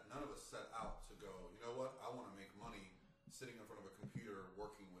 is that none of us set out to go, you know what, I want to make money sitting in front of a computer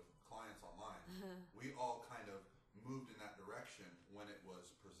working with clients online. We all kind of moved in that direction when it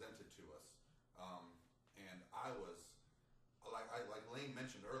was presented to us. And I was, like Lane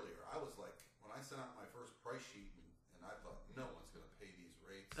mentioned earlier, I was like, when I sent out my first price sheet, and I thought, no one's going to pay these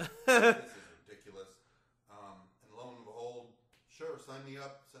rates. This is ridiculous. And lo and behold, sure, sign me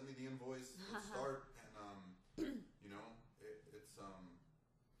up, send me the invoice, let's start. And,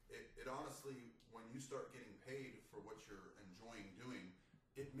 it honestly, when you start getting paid for what you're enjoying doing,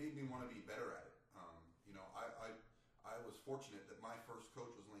 it made me want to be better at it. I was fortunate that my first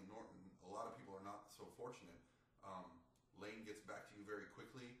coach was Lane Norton. A lot of people are not so fortunate. Lane gets back to you very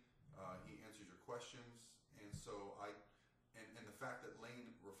quickly. He answers your questions. And so and the fact that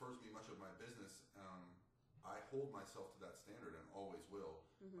Lane refers me much of my business, I hold myself to that standard and always will.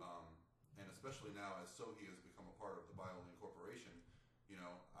 And especially now, as Sohi has become a part of the BioLane Corporation,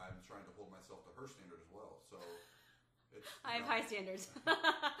 I'm trying to hold myself to her standard as well. So I have high standards.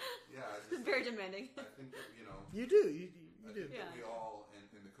 Yeah, it's very demanding. I think that you do. You do. That we all, and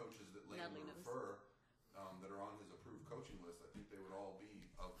the coaches that Lane would refer, that are on his approved coaching list, I think they would all be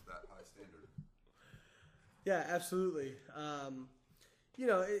of that high standard. Yeah, absolutely.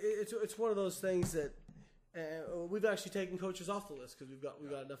 It's one of those things that we've actually taken coaches off the list because we've got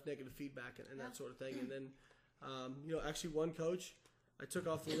enough negative feedback and that sort of thing. And then, actually one coach I took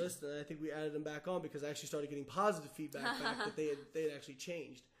off the list, and I think we added them back on because I actually started getting positive feedback back that they had actually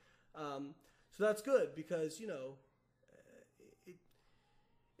changed. So that's good because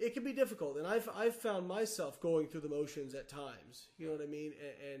it can be difficult, and I've found myself going through the motions at times. You know what I mean,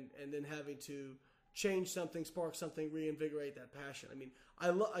 and then having to change something, spark something, reinvigorate that passion. I mean,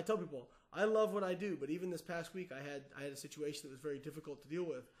 I tell people I love what I do, but even this past week I had a situation that was very difficult to deal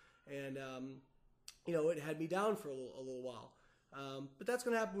with, and it had me down for a little while. But that's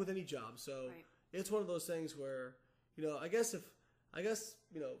going to happen with any job. So It's one of those things where, I guess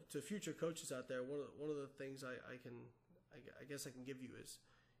to future coaches out there, one of the things I guess I can give you is,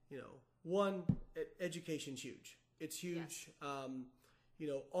 one, education's huge. It's huge.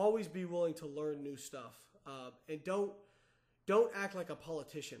 Yes. Always be willing to learn new stuff. And don't act like a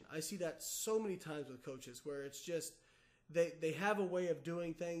politician. I see that so many times with coaches where it's just, they have a way of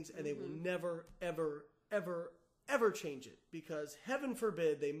doing things and they will never, ever, ever, ever change it because heaven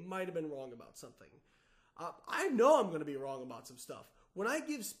forbid they might have been wrong about something. I know I'm going to be wrong about some stuff. When I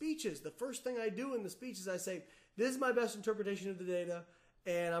give speeches, the first thing I do in the speech is I say, this is my best interpretation of the data,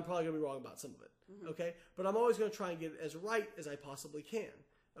 and I'm probably going to be wrong about some of it, okay? But I'm always going to try and get it as right as I possibly can,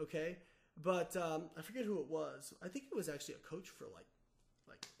 okay? But I forget who it was. I think it was actually a coach for like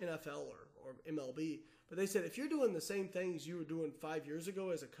NFL or MLB. But they said if you're doing the same things you were doing 5 years ago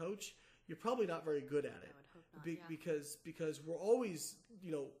as a coach, you're probably not very good at it. I would hope not, Because we're always,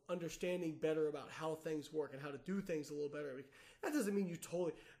 understanding better about how things work and how to do things a little better. That doesn't mean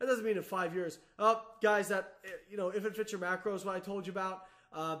that doesn't mean in 5 years, guys, that, if it fits your macros, what I told you about,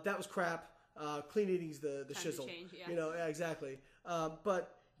 that was crap. Clean eating's the shizzle. Change, Yeah, exactly.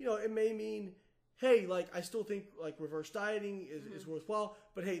 But, it may mean, hey, I still think reverse dieting is worthwhile,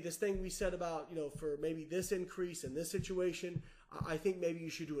 but hey, this thing we said about, for maybe this increase in this situation, I think maybe you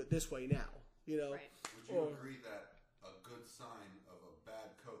should do it this way now, Right. Would you agree that a good sign of a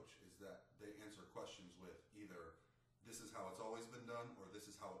bad coach is that they answer questions with either this is how it's always been done or this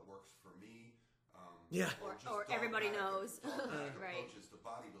is how it works for me? Or everybody knows. Right. Approaches to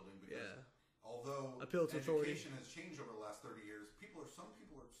bodybuilding because although appeal to authority. Education has changed over the last 30 years, some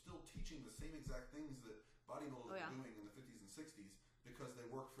people are still teaching the same exact things that bodybuilders were doing in the 50s and 60s because they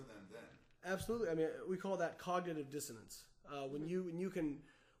worked for them then. Absolutely. I mean, we call that cognitive dissonance. When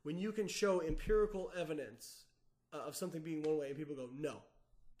you can show empirical evidence of something being one way and people go, no,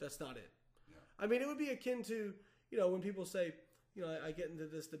 that's not it. Yeah. I mean, it would be akin to, when people say, I get into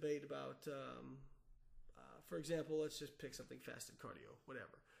this debate about, for example, let's just pick something, fasted cardio,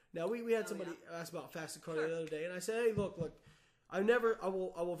 whatever. Now we had somebody ask about fasted cardio the other day, and I said, hey, look, I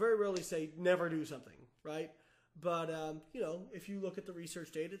will very rarely say never do something, right? But if you look at the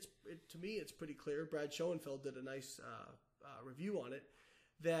research data, to me it's pretty clear. Brad Schoenfeld did a nice review on it.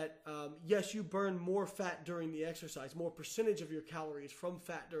 That yes, you burn more fat during the exercise, more percentage of your calories from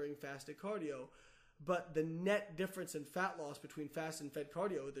fat during fasted cardio, but the net difference in fat loss between fast and fed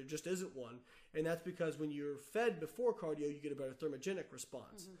cardio, there just isn't one, and that's because when you're fed before cardio, you get a better thermogenic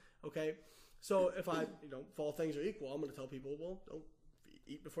response. Okay, so if I, if all things are equal, I'm going to tell people, well, don't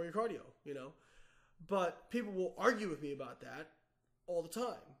eat before your cardio, but people will argue with me about that all the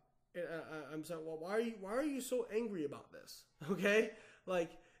time, and I'm saying, well, why are you so angry about this? Okay.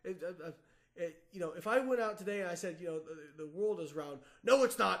 If I went out today and I said, the world is round. No,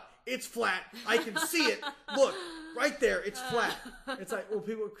 it's not. It's flat. I can see it. Look, right there. It's flat. It's like, well,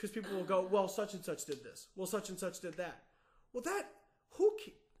 people will go, well, such and such did this. Well, such and such did that. Well, that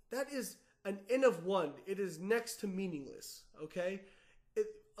is an N of one. It is next to meaningless. Okay.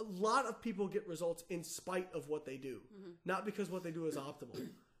 A lot of people get results in spite of what they do, not because what they do is optimal.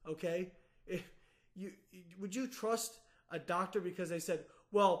 Okay. Would you trust a doctor because they said,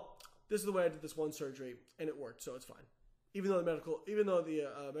 well, this is the way I did this one surgery and it worked, so it's fine. Even though the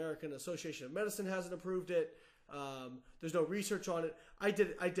American Association of Medicine hasn't approved it, there's no research on it. I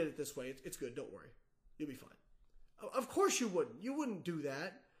did it this way. It's good. Don't worry. You'll be fine. Of course you wouldn't. You wouldn't do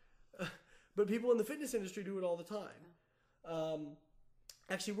that. But people in the fitness industry do it all the time.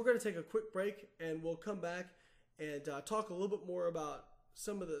 Actually, we're going to take a quick break and we'll come back and talk a little bit more about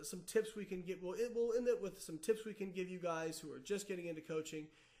some tips we can give. We'll end it with some tips we can give you guys who are just getting into coaching,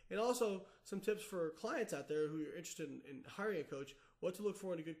 and also some tips for clients out there who are interested in hiring a coach, what to look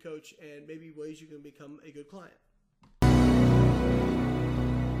for in a good coach, and maybe ways you can become a good client.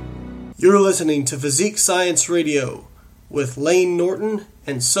 You're listening to Physique Science Radio with Lane Norton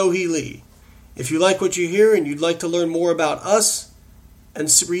and Sohee Lee. If you like what you hear and you'd like to learn more about us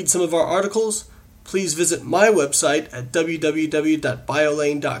and read some of our articles, please visit my website at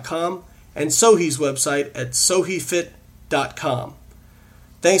www.biolane.com and Sohee's website at soheefit.com.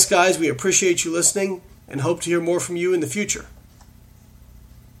 Thanks, guys. We appreciate you listening and hope to hear more from you in the future.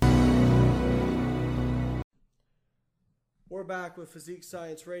 We're back with Physique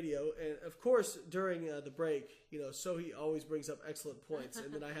Science Radio, and of course, during the break, Sohee always brings up excellent points,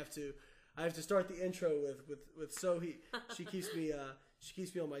 and then I have to start the intro with Sohee. She keeps me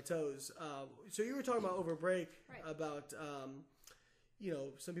on my toes. So you were talking about over break about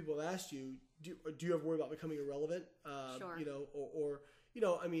some people have asked you, do you ever worry about becoming irrelevant? Sure.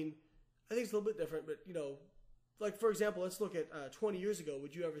 I mean, I think it's a little bit different, but like for example, let's look at 20 years ago.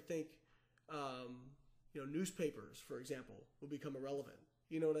 Would you ever think, newspapers, for example, will become irrelevant?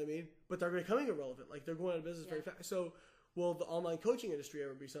 You know what I mean? But they're becoming irrelevant. Like they're going out of business very fast. So will the online coaching industry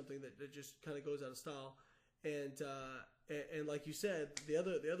ever be something that just kind of goes out of style? And like you said, the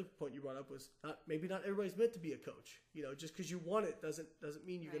other point you brought up was maybe not everybody's meant to be a coach. Just because you want it doesn't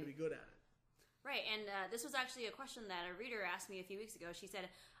mean you're going to be good at it. Right, and this was actually a question that a reader asked me a few weeks ago. She said,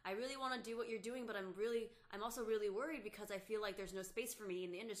 I really want to do what you're doing, but I'm also really worried because I feel like there's no space for me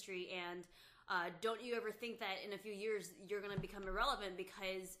in the industry, and don't you ever think that in a few years you're going to become irrelevant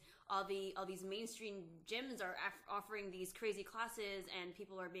because all these mainstream gyms are offering these crazy classes, and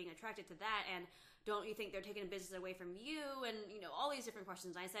people are being attracted to that, and don't you think they're taking business away from you? And all these different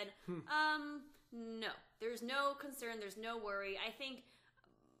questions. And I said, no, there's no concern, there's no worry. I think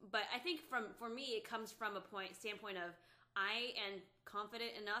for me, it comes from a standpoint of I am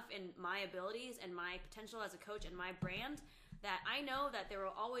confident enough in my abilities and my potential as a coach and my brand that I know that there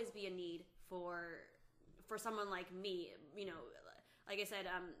will always be a need for someone like me. Like I said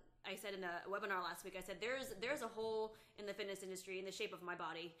in a webinar last week, I said there's a hole in the fitness industry in the shape of my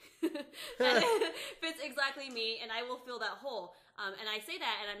body that fits exactly me, and I will fill that hole. And I say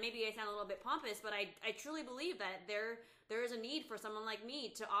that, and maybe I sound a little bit pompous, but I truly believe that there is a need for someone like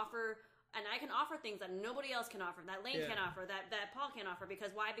me to offer. And I can offer things that nobody else can offer, that Lane can offer, that Paul can offer.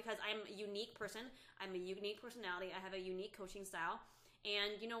 Because why? Because I'm a unique person. I'm a unique personality. I have a unique coaching style.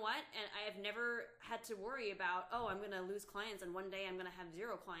 And you know what? And I have never had to worry about, I'm going to lose clients, and one day I'm going to have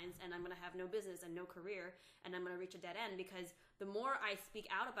 0 clients, and I'm going to have no business and no career, and I'm going to reach a dead end. Because the more I speak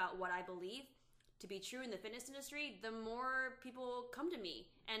out about what I believe to be true in the fitness industry, the more people come to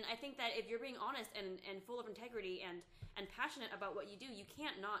me. And I think that if you're being honest and full of integrity and passionate about what you do, you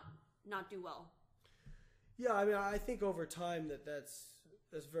can't not do well. Yeah, I mean, I think over time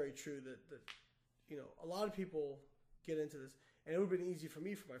that's very true. That a lot of people get into this, and it would have been easy for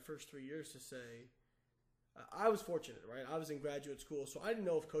me for my first 3 years to say, I was fortunate, right? I was in graduate school, so I didn't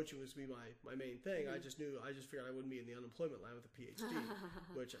know if coaching was to be my main thing. I just figured I wouldn't be in the unemployment line with a PhD,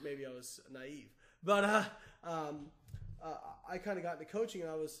 which maybe I was naive. But I kind of got into coaching, and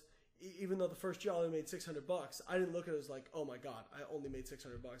I was. Even though the first year I only made $600, I didn't look at it as like, oh my God, I only made $600.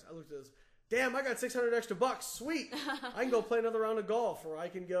 I looked at it as, damn, I got $600 extra bucks. Sweet. I can go play another round of golf, or I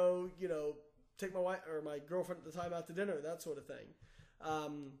can go, take my wife or my girlfriend at the time out to dinner, that sort of thing.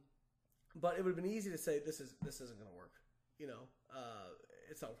 But it would have been easy to say, this isn't going to work.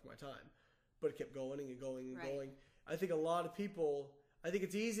 It's not worth my time. But it kept going and going and going. I think a lot of people,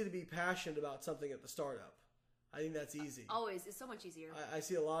 it's easy to be passionate about something at the startup. I think that's easy. Always. It's so much easier. I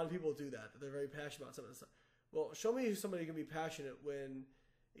see a lot of people do that. They're very passionate about something. Well, show me somebody who can be passionate when,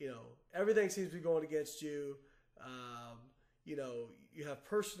 everything seems to be going against you. You have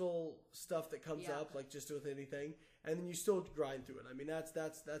personal stuff that comes up, like just with anything, and then you still grind through it. I mean,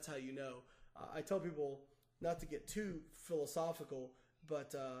 that's how you know. I tell people not to get too philosophical,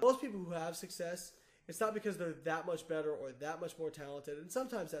 but most people who have success, it's not because they're that much better or that much more talented, and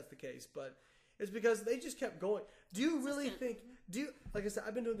sometimes that's the case, but it's because they just kept going. Do you really think? Like I said,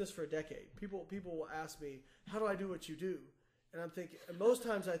 I've been doing this for a decade. People will ask me, "How do I do what you do?" And I'm thinking, and most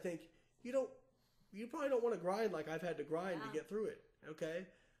times I think, you probably don't want to grind like I've had to grind to get through it. Okay,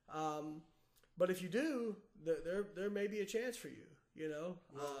 but if you do, there may be a chance for you.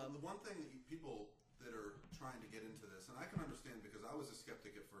 Well, the one thing that people that are trying to get into this, and I can understand because I was a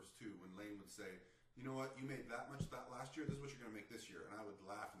skeptic at first too. When Lane would say, you know what, you made that much that last year, this is what you're going to make this year. And I would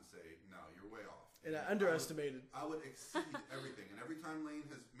laugh and say, no, you're way off. And I underestimated. I would exceed everything. And every time Lane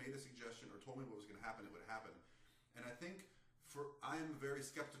has made a suggestion or told me what was going to happen, it would happen. And I think I am very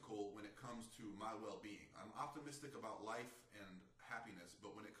skeptical when it comes to my well-being. I'm optimistic about life and happiness,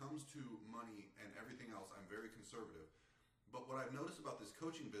 but when it comes to money and everything else, I'm very conservative. But what I've noticed about this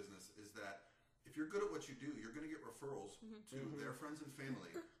coaching business is that if you're good at what you do, you're going to get referrals to their friends and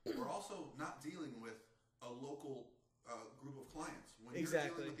family. We're also not dealing with a local group of clients. When you're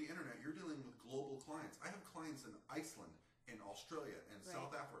dealing with the internet, you're dealing with global clients. I have clients in Iceland, in Australia, in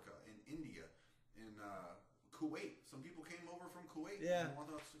South Africa, in India, in Kuwait. Some people came over from Kuwait and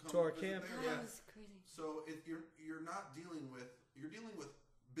wanted us to come to our camp. Yeah, that's crazy. So if you're not dealing with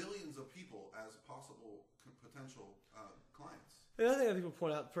billions of people as possible potential clients. Another thing I think we'll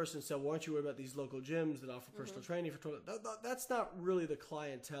point out, the person said, why aren't you worried about these local gyms that offer personal training for that's not really the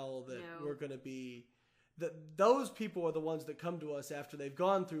clientele that we're going to be. Those people are the ones that come to us after they've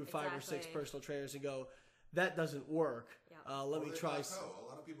gone through 5 or 6 personal trainers and go, that doesn't work. Let me try. A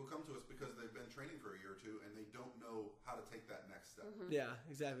lot of people come to us because they've been training for a year or two and they don't know how to take that next step. Yeah,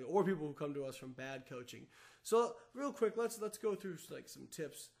 exactly. Or people who come to us from bad coaching. So real quick, let's go through like some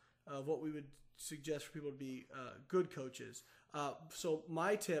tips of what we would suggest for people to be good coaches. So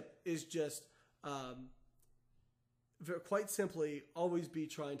my tip is just quite simply, always be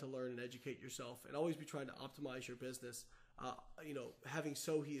trying to learn and educate yourself, and always be trying to optimize your business. Having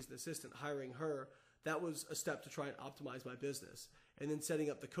Sohi as an assistant, hiring her, that was a step to try and optimize my business. And then setting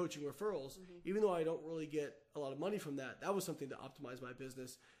up the coaching referrals, even though I don't really get a lot of money from that, that was something to optimize my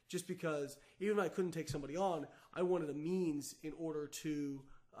business. Just because even if I couldn't take somebody on, I wanted a means in order to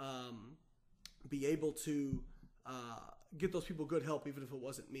be able to get those people good help, even if it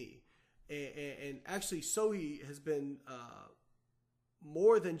wasn't me. And actually, Sohi has been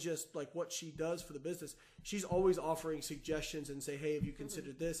more than just like what she does for the business. She's always offering suggestions and say, hey, have you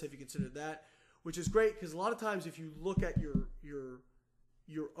considered this? Have you considered that? Which is great because a lot of times if you look at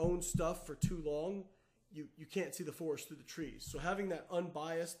your own stuff for too long, you can't see the forest through the trees. So having that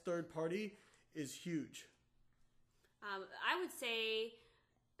unbiased third party is huge. I would say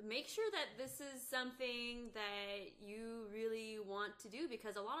make sure that this is something that you really want to do,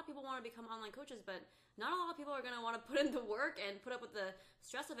 because a lot of people want to become online coaches, but not a lot of people are going to want to put in the work and put up with the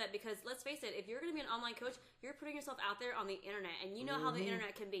stress of it, because let's face it, if you're going to be an online coach, you're putting yourself out there on the internet, and you know how the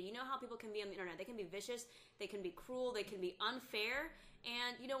internet can be. You know how people can be on the internet. They can be vicious, they can be cruel, they can be unfair,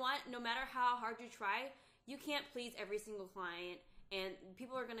 and you know what? No matter how hard you try, you can't please every single client, and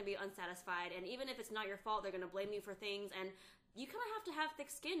people are going to be unsatisfied, and even if it's not your fault, they're going to blame you for things, and you kind of have to have thick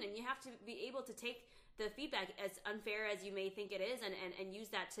skin, and you have to be able to take the feedback, as unfair as you may think it is, and use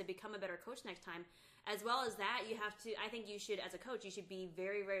that to become a better coach next time. As well as that, you have to, I think you should, as a coach, you should be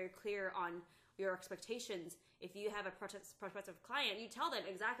very, very clear on your expectations. If you have a prospective client, you tell them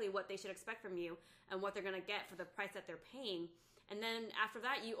exactly what they should expect from you and what they're going to get for the price that they're paying. And then after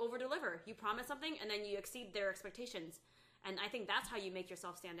that, you over-deliver. You promise something, and then you exceed their expectations. And I think that's how you make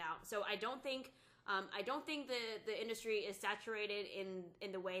yourself stand out. So I don't think the industry is saturated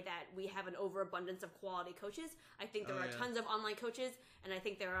in the way that we have an overabundance of quality coaches. I think there are tons of online coaches, and I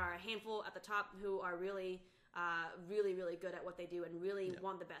think there are a handful at the top who are really, really, really good at what they do and really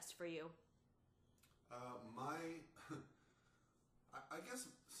want the best for you. I guess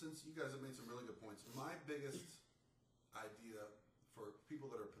since you guys have made some really good points, my biggest idea for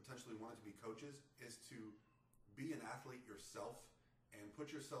people that are potentially wanting to be coaches is to be an athlete yourself and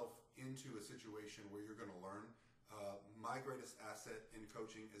put yourself into a situation where you're going to learn. My greatest asset in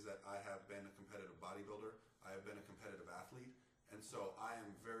coaching is that I have been a competitive bodybuilder. I have been a competitive athlete. And so I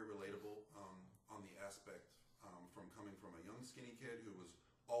am very relatable on the aspect from coming from a young skinny kid who was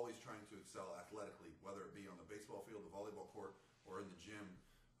always trying to excel athletically, whether it be on the baseball field, the volleyball court, or in the gym,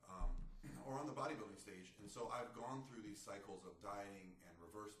 or on the bodybuilding stage. And so I've gone through these cycles of dieting and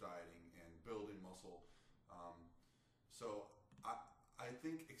reverse dieting and building muscle. So I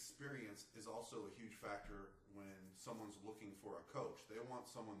think experience is also a huge factor when someone's looking for a coach. They want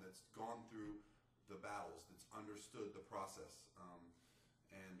someone that's gone through the battles, that's understood the process.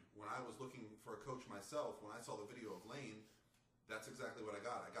 And when I was looking for a coach myself, when I saw the video of Lane, that's exactly what I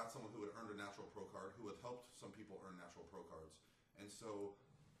got. I got someone who had earned a Natural Pro card, who had helped some people earn Natural Pro cards. And so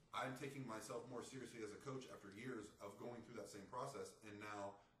I'm taking myself more seriously as a coach after years of going through that same process, and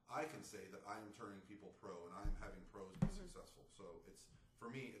now I can say that I am turning people pro, and I am having pros be successful. So for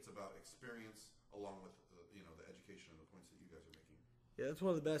me, it's about experience along with the education and the points that you guys are making. Yeah, that's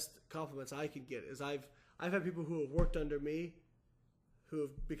one of the best compliments I could get. Is I've had people who have worked under me, who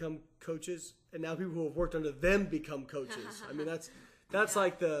have become coaches, and now people who have worked under them become coaches. I mean, that's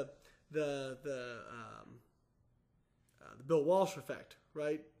like the Bill Walsh effect,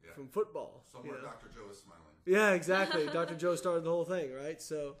 right? Yeah. From football. Somewhere Dr. Joe is smiling. Yeah, exactly. Dr. Joe started the whole thing, right?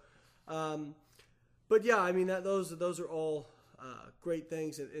 So, but yeah, I mean, those are all great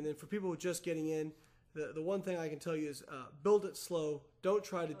things. And then for people who are just getting in, the one thing I can tell you is build it slow. Don't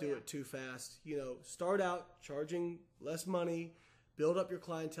try to do it too fast. Start out charging less money, build up your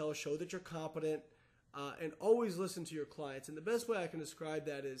clientele, show that you're competent, and always listen to your clients. And the best way I can describe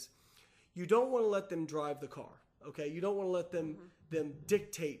that is you don't want to let them drive the car. Okay, you don't want to let them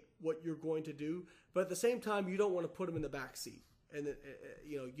dictate what you're going to do, but at the same time, you don't want to put them in the back seat, and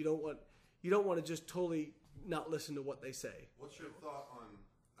you don't want to just totally not listen to what they say. What's your thought on?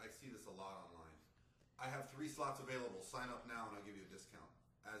 I see this a lot online. I have 3 slots available. Sign up now, and I'll give you a discount.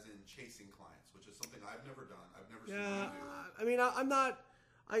 As in chasing clients, which is something I've never done. I've never seen you do. I mean, I'm not.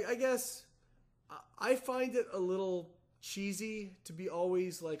 I guess I find it a little cheesy to be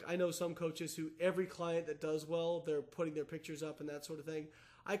always like, I know some coaches who every client that does well, they're putting their pictures up and that sort of thing.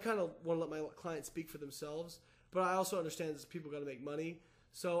 I kind of want to let my clients speak for themselves, but I also understand that people got to make money.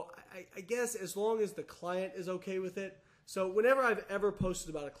 So I guess as long as the client is okay with it. So whenever I've ever posted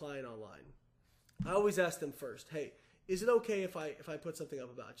about a client online, I always ask them first, hey, is it okay if I put something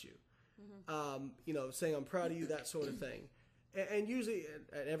up about you? Saying I'm proud of you, that sort of thing. And usually,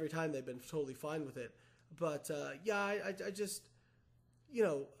 and every time they've been totally fine with it. But I just,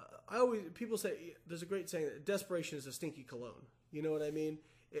 I always, people say, there's a great saying that desperation is a stinky cologne. You know what I mean?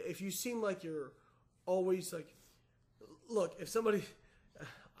 If you seem like you're always like, look, if somebody,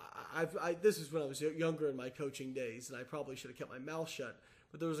 this is when I was younger in my coaching days, and I probably should have kept my mouth shut.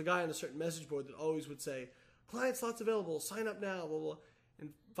 But there was a guy on a certain message board that always would say, client slots available, sign up now, blah, blah. And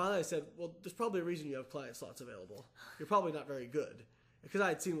finally I said, well, there's probably a reason you have client slots available. You're probably not very good. Because I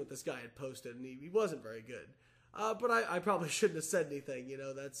had seen what this guy had posted, and he wasn't very good. But I probably shouldn't have said anything.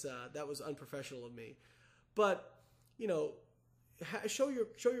 That was unprofessional of me. But show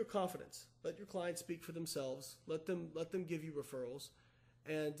your confidence. Let your clients speak for themselves. Let them give you referrals,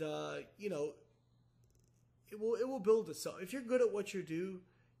 and it will build itself. If you're good at what you do,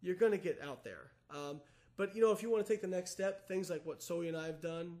 you're going to get out there. But if you want to take the next step, things like what Zoe and I have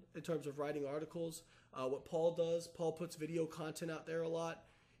done in terms of writing articles, what Paul does. Paul puts video content out there a lot.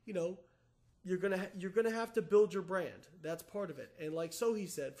 You're gonna have to build your brand. That's part of it. And like Zoe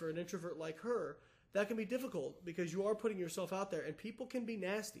said, for an introvert like her, that can be difficult because you are putting yourself out there, and people can be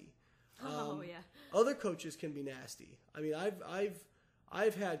nasty. Other coaches can be nasty. I mean,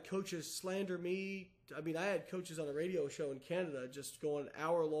 I've had coaches slander me. I mean, I had coaches on a radio show in Canada just go on an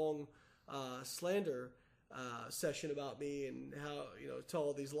hour-long slander session about me and how tell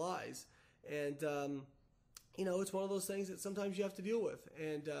all these lies. And it's one of those things that sometimes you have to deal with.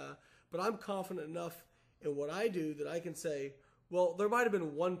 And but I'm confident enough in what I do that I can say, well, there might have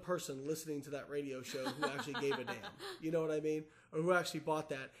been one person listening to that radio show who actually gave a damn. You know what I mean? Or who actually bought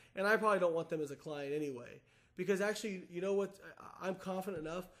that. And I probably don't want them as a client anyway. Because actually, you know what? I'm confident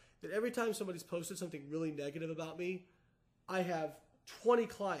enough that every time somebody's posted something really negative about me, I have 20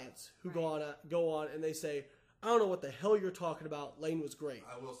 clients who go on and they say, I don't know what the hell you're talking about. Lane was great.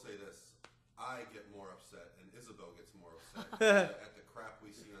 I will say this. I get more upset, and Isabel gets more upset at the crap we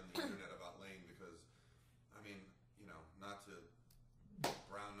see on the internet about Lane because, I mean, not to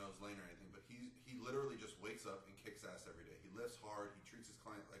brown-nose Lane or anything, but he literally just wakes up and kicks ass every day. He lifts hard. He treats his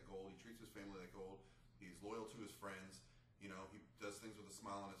client like gold. He treats his family like gold. He's loyal to his friends. He does things with a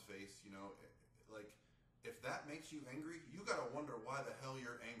smile on his face. Like, if that makes you angry, you gotta wonder why the hell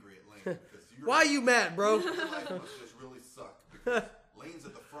you're angry at Lane. Because why are you mad, bro? Your life must just really suck because Lane's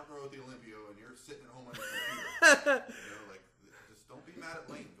at the front row at the Olympia and you're sitting at home on your computer. Just don't be mad at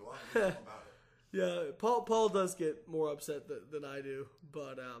Lane. Go out and do something about it. Yeah, Paul does get more upset than I do,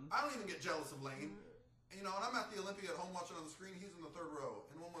 but I don't even get jealous of Lane. And I'm at the Olympia at home watching on the screen. He's in the third row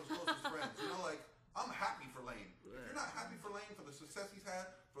and one of his closest friends. I'm happy for Lane. If you're not happy for Lane for the success he's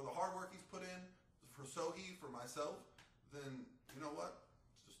had, for the hard work he's put in, for Sohi, for myself, then you know what?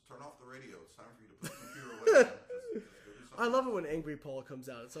 Just turn off the radio. It's time for you to put the computer away. Just go do something. I love it when Angry Paul comes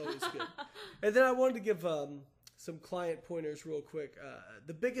out. It's always good. And then I wanted to give some client pointers real quick.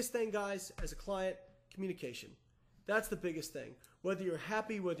 The biggest thing, guys, as a client, communication. That's the biggest thing. Whether you're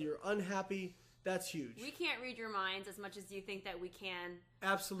happy, whether you're unhappy, that's huge. We can't read your minds as much as you think that we can.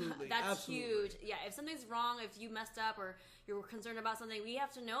 Absolutely. That's huge. Yeah, if something's wrong, if you messed up or you're concerned about something, we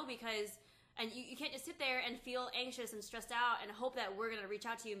have to know because... And you can't just sit there and feel anxious and stressed out and hope that we're going to reach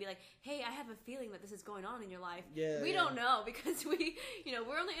out to you and be like, hey, I have a feeling that this is going on in your life. We don't know because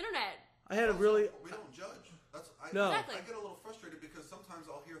we're on the internet. I had a really... We don't judge. Exactly. I get a little frustrated because sometimes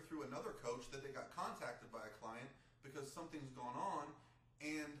I'll hear through another coach that they got contacted by a client because something's gone on,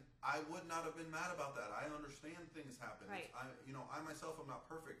 and I would not have been mad about that. I understand things happen. Right. I myself am not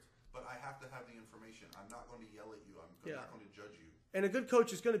perfect, but I have to have the information. I'm not going to yell at you. I'm not going to judge you. And a good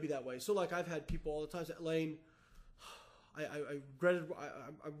coach is going to be that way. So, like, I've had people all the time say, Lane, I regretted,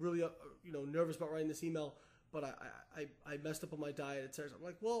 I'm really, nervous about writing this email, but I messed up on my diet, etc. I'm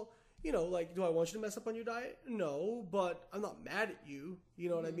like, well, do I want you to mess up on your diet? No, but I'm not mad at you. You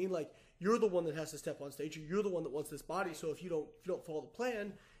know what I mean? Like, you're the one that has to step on stage, or you're the one that wants this body. So if you don't follow the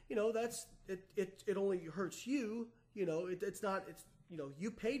plan, that's it only hurts you. It's not.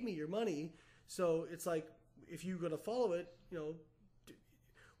 You paid me your money, so it's like if you're going to follow it,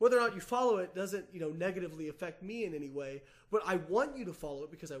 whether or not you follow it doesn't, negatively affect me in any way. But I want you to follow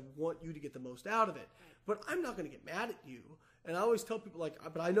it because I want you to get the most out of it. But I'm not going to get mad at you. And I always tell people,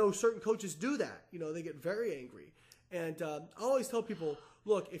 but I know certain coaches do that. They get very angry. And I always tell people,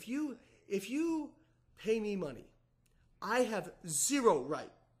 look, if you pay me money, I have zero right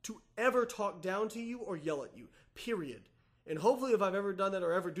to ever talk down to you or yell at you, period. And hopefully if I've ever done that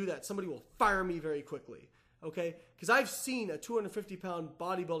or ever do that, somebody will fire me very quickly. Okay? Because I've seen a 250-pound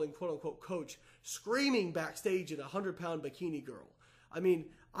bodybuilding quote-unquote coach screaming backstage at a 100-pound bikini girl. I mean,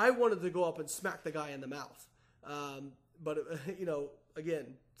 I wanted to go up and smack the guy in the mouth. But,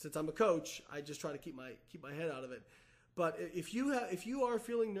 again, since I'm a coach, I just try to keep my head out of it. But if you are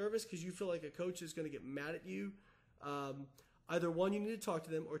feeling nervous because you feel like a coach is going to get mad at you, either one, you need to talk to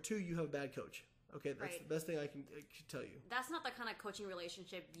them, or two, you have a bad coach. Okay, that's the best thing I can tell you. That's not the kind of coaching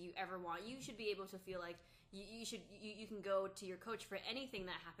relationship you ever want. You should be able to feel like you can go to your coach for anything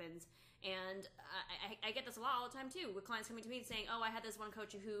that happens. And I get this a lot all the time too, with clients coming to me saying, "Oh, I had this one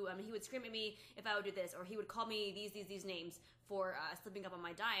coach who he would scream at me if I would do this, or he would call me these names for slipping up on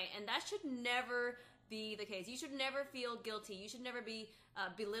my diet." And that should never be the case. You should never feel guilty. You should never be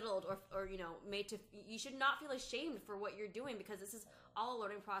belittled or made to. You should not feel ashamed for what you're doing, because this is all a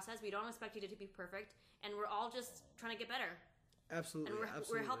learning process. We don't expect you to be perfect, and we're all just trying to get better. Absolutely. And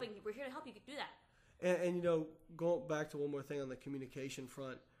absolutely. We're here to help you do that. And going back to one more thing on the communication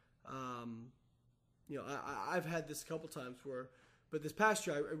front, I've had this a couple times but this past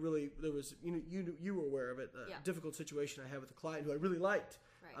year there was you were aware of it, difficult situation I had with a client who I really liked,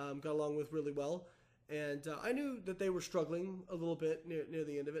 got along with really well, and I knew that they were struggling a little bit near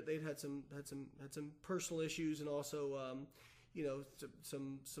the end of it. They'd had some personal issues, and also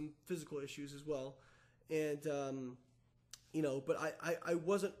some physical issues as well, and but I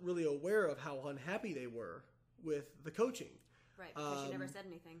wasn't really aware of how unhappy they were with the coaching. Right, because you never said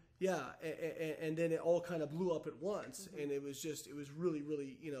anything. Yeah, and then it all kind of blew up at once, and it was really,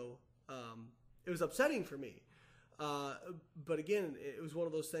 really, it was upsetting for me. But again, it was one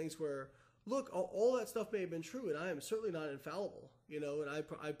of those things where, look, all that stuff may have been true, and I am certainly not infallible, and I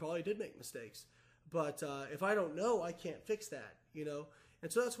probably did make mistakes. But if I don't know, I can't fix that,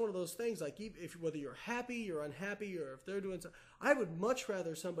 And so that's one of those things, like whether you're happy or unhappy, or if they're doing something, I would much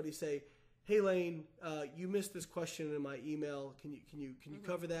rather somebody say, "Hey Lane, you missed this question in my email. Can you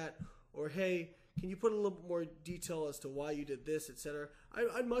cover that?" Or, "Hey, can you put a little bit more detail as to why you did this, etc."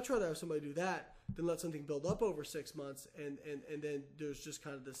 I'd much rather have somebody do that than let something build up over 6 months and then there's just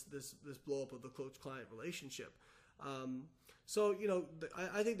kind of this blow up of the coach-client relationship. So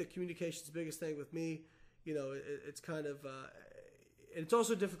I think the communication is the biggest thing with me. It's kind of. And it's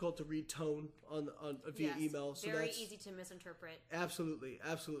also difficult to read tone on via email. So very easy to misinterpret. Absolutely,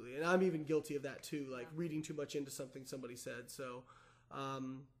 and I'm even guilty of that too, like reading too much into something somebody said. So,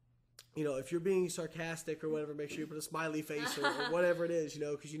 if you're being sarcastic or whatever, make sure you put a smiley face or whatever it is,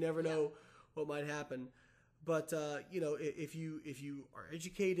 because you never know what might happen. But if you are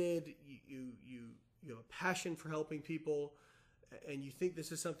educated, you have a passion for helping people, and you think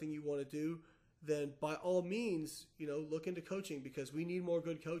this is something you want to do, then by all means, look into coaching, because we need more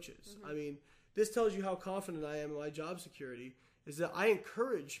good coaches. I mean, this tells you how confident I am in my job security, is that I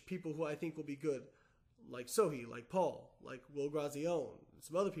encourage people who I think will be good, like Sohi, like Paul, like Will Grazione, and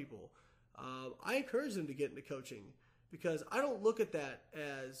some other people. I encourage them to get into coaching, because I don't look at that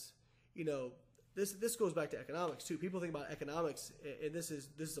as, this goes back to economics too. People think about economics, and this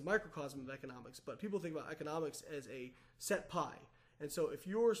is a microcosm of economics, but people think about economics as a set pie. And so if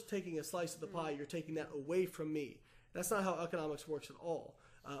you're taking a slice of the pie, you're taking that away from me. That's not how economics works at all.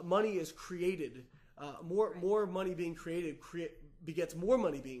 Money is created. More money being created begets more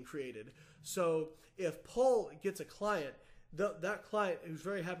money being created. So if Paul gets a client, that client who's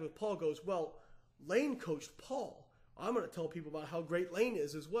very happy with Paul goes, "Well, Lane coached Paul. I'm going to tell people about how great Lane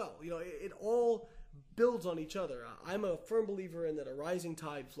is as well." It all builds on each other. I'm a firm believer in that a rising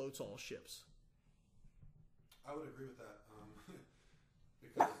tide floats all ships. I would agree with that.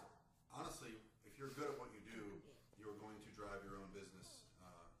 Because honestly, if you're good at what you do, you're going to drive your own business,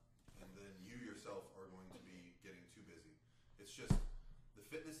 and then you yourself are going to be getting too busy. It's just the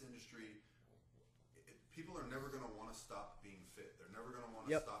fitness industry. People are never going to want to stop being fit. They're never going to want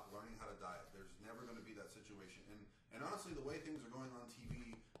to stop learning how to diet. There's never going to be that situation. And honestly, the way things are going on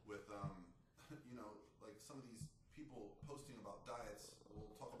TV with, like some of these people posting about diets.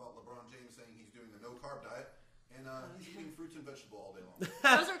 We'll talk about LeBron James saying he's doing the no-carb diet. And he's eating fruits and vegetables all day long.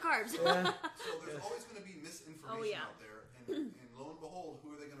 Those are carbs. So there's always going to be misinformation out there. And lo and behold,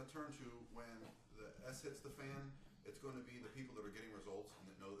 who are they going to turn to when the S hits the fan? It's going to be the people that are getting results and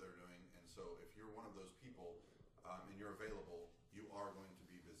that know what they're doing. And so if you're one of those people and you're available, you are going to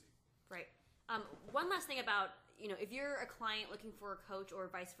be busy. Right. One last thing about, if you're a client looking for a coach, or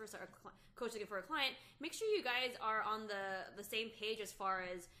vice versa, a coach looking for a client, make sure you guys are on the same page as far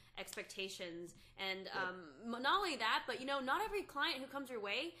as expectations. And not only that, but not every client who comes your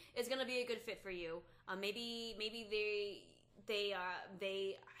way is going to be a good fit for you. Maybe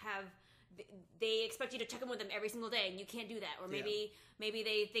they expect you to check in with them every single day, and you can't do that. Or maybe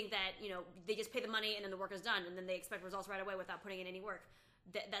they think that they just pay the money and then the work is done, and then they expect results right away without putting in any work.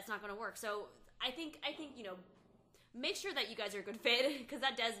 That's not going to work. So I think make sure that you guys are a good fit, because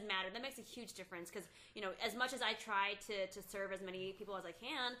that does matter. That makes a huge difference, because as much as I try to serve as many people as I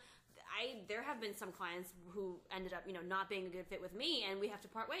can, there have been some clients who ended up not being a good fit with me, and we have to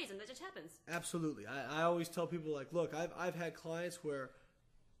part ways, and that just happens. Absolutely. I always tell people, like, look, I've had clients where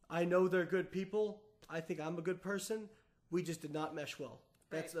I know they're good people. I think I'm a good person. We just did not mesh well.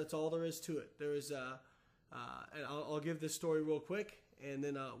 That's all there is to it. There is and I'll give this story real quick, and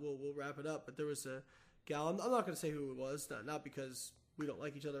then we'll wrap it up. But there was a gal. I'm not going to say who it was, not because we don't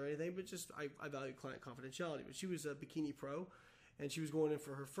like each other or anything, but just I value client confidentiality. But she was a bikini pro, and she was going in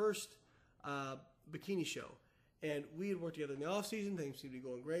for her first bikini show. And we had worked together in the off season. Things seemed to be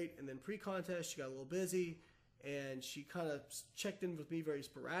going great. And then pre-contest, she got a little busy, and she kind of checked in with me very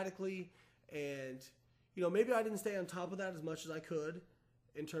sporadically. And maybe I didn't stay on top of that as much as I could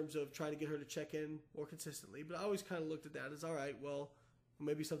in terms of trying to get her to check in more consistently. But I always kind of looked at that as, all right, well,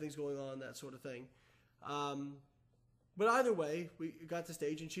 maybe something's going on, that sort of thing. But either way, we got to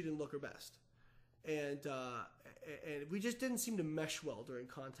stage, and she didn't look her best. And we just didn't seem to mesh well during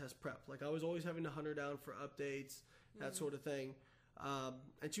contest prep. Like, I was always having to hunt her down for updates, that sort of thing.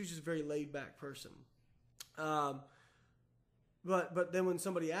 And she was just a very laid-back person. But then when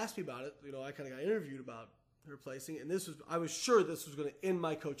somebody asked me about it, I kind of got interviewed about her placing, and I was sure this was going to end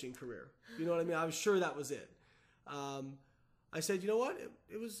my coaching career. You know what I mean? I was sure that was it. I said, you know what?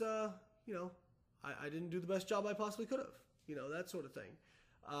 It was, I didn't do the best job I possibly could have. That sort of thing.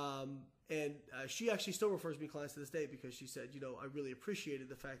 And she actually still refers me clients to this day because she said, I really appreciated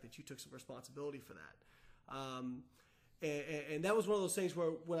the fact that you took some responsibility for that. And that was one of those things where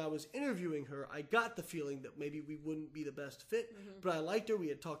when I was interviewing her, I got the feeling that maybe we wouldn't be the best fit, but I liked her. We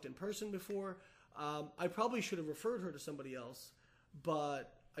had talked in person before. I probably should have referred her to somebody else,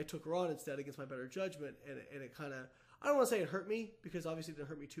 but I took her on instead against my better judgment. And it kind of, I don't want to say it hurt me because obviously it didn't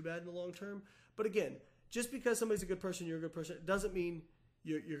hurt me too bad in the long term. But again, just because somebody's a good person, you're a good person, it doesn't mean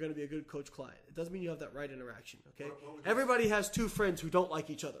you're going to be a good coach-client. It doesn't mean you have that right interaction, okay? Everybody has two friends who don't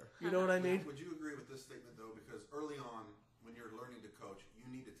like each other. You know what I mean? Would you agree with this statement, though? Because early on, when you're learning to coach, you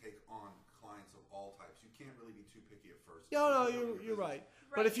need to take on clients of all types. You can't really be too picky at first. No, you're right.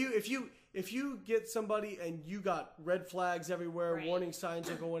 But if you get somebody and you got red flags everywhere, warning signs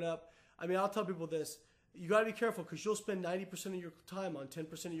are going up, I mean, I'll tell people this. You got to be careful because you'll spend 90% of your time on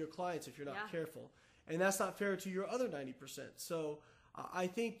 10% of your clients if you're not careful. And that's not fair to your other 90%. So I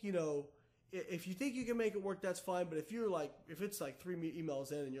think, if you think you can make it work, that's fine. But if it's like 3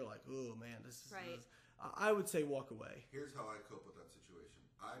 emails in and you're like, oh man, this is, I would say walk away. Here's how I cope with that situation.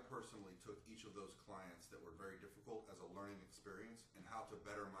 I personally took each of those clients that were very difficult as a learning experience and how to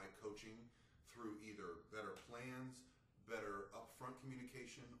better my coaching through either better plans, better upfront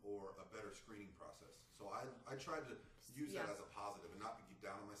communication, or a better screening process. So I tried to use that as a positive and not be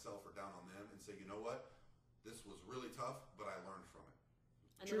down on myself or down on them and say, you know what, this was really tough, but I learned from it.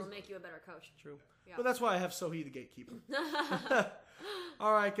 And it'll make you a better coach. True. Yeah. Well, that's why I have Sohi the gatekeeper.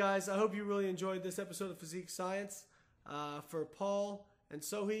 All right, guys. I hope you really enjoyed this episode of Physique Science. For Paul and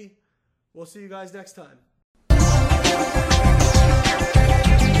Sohi, we'll see you guys next time.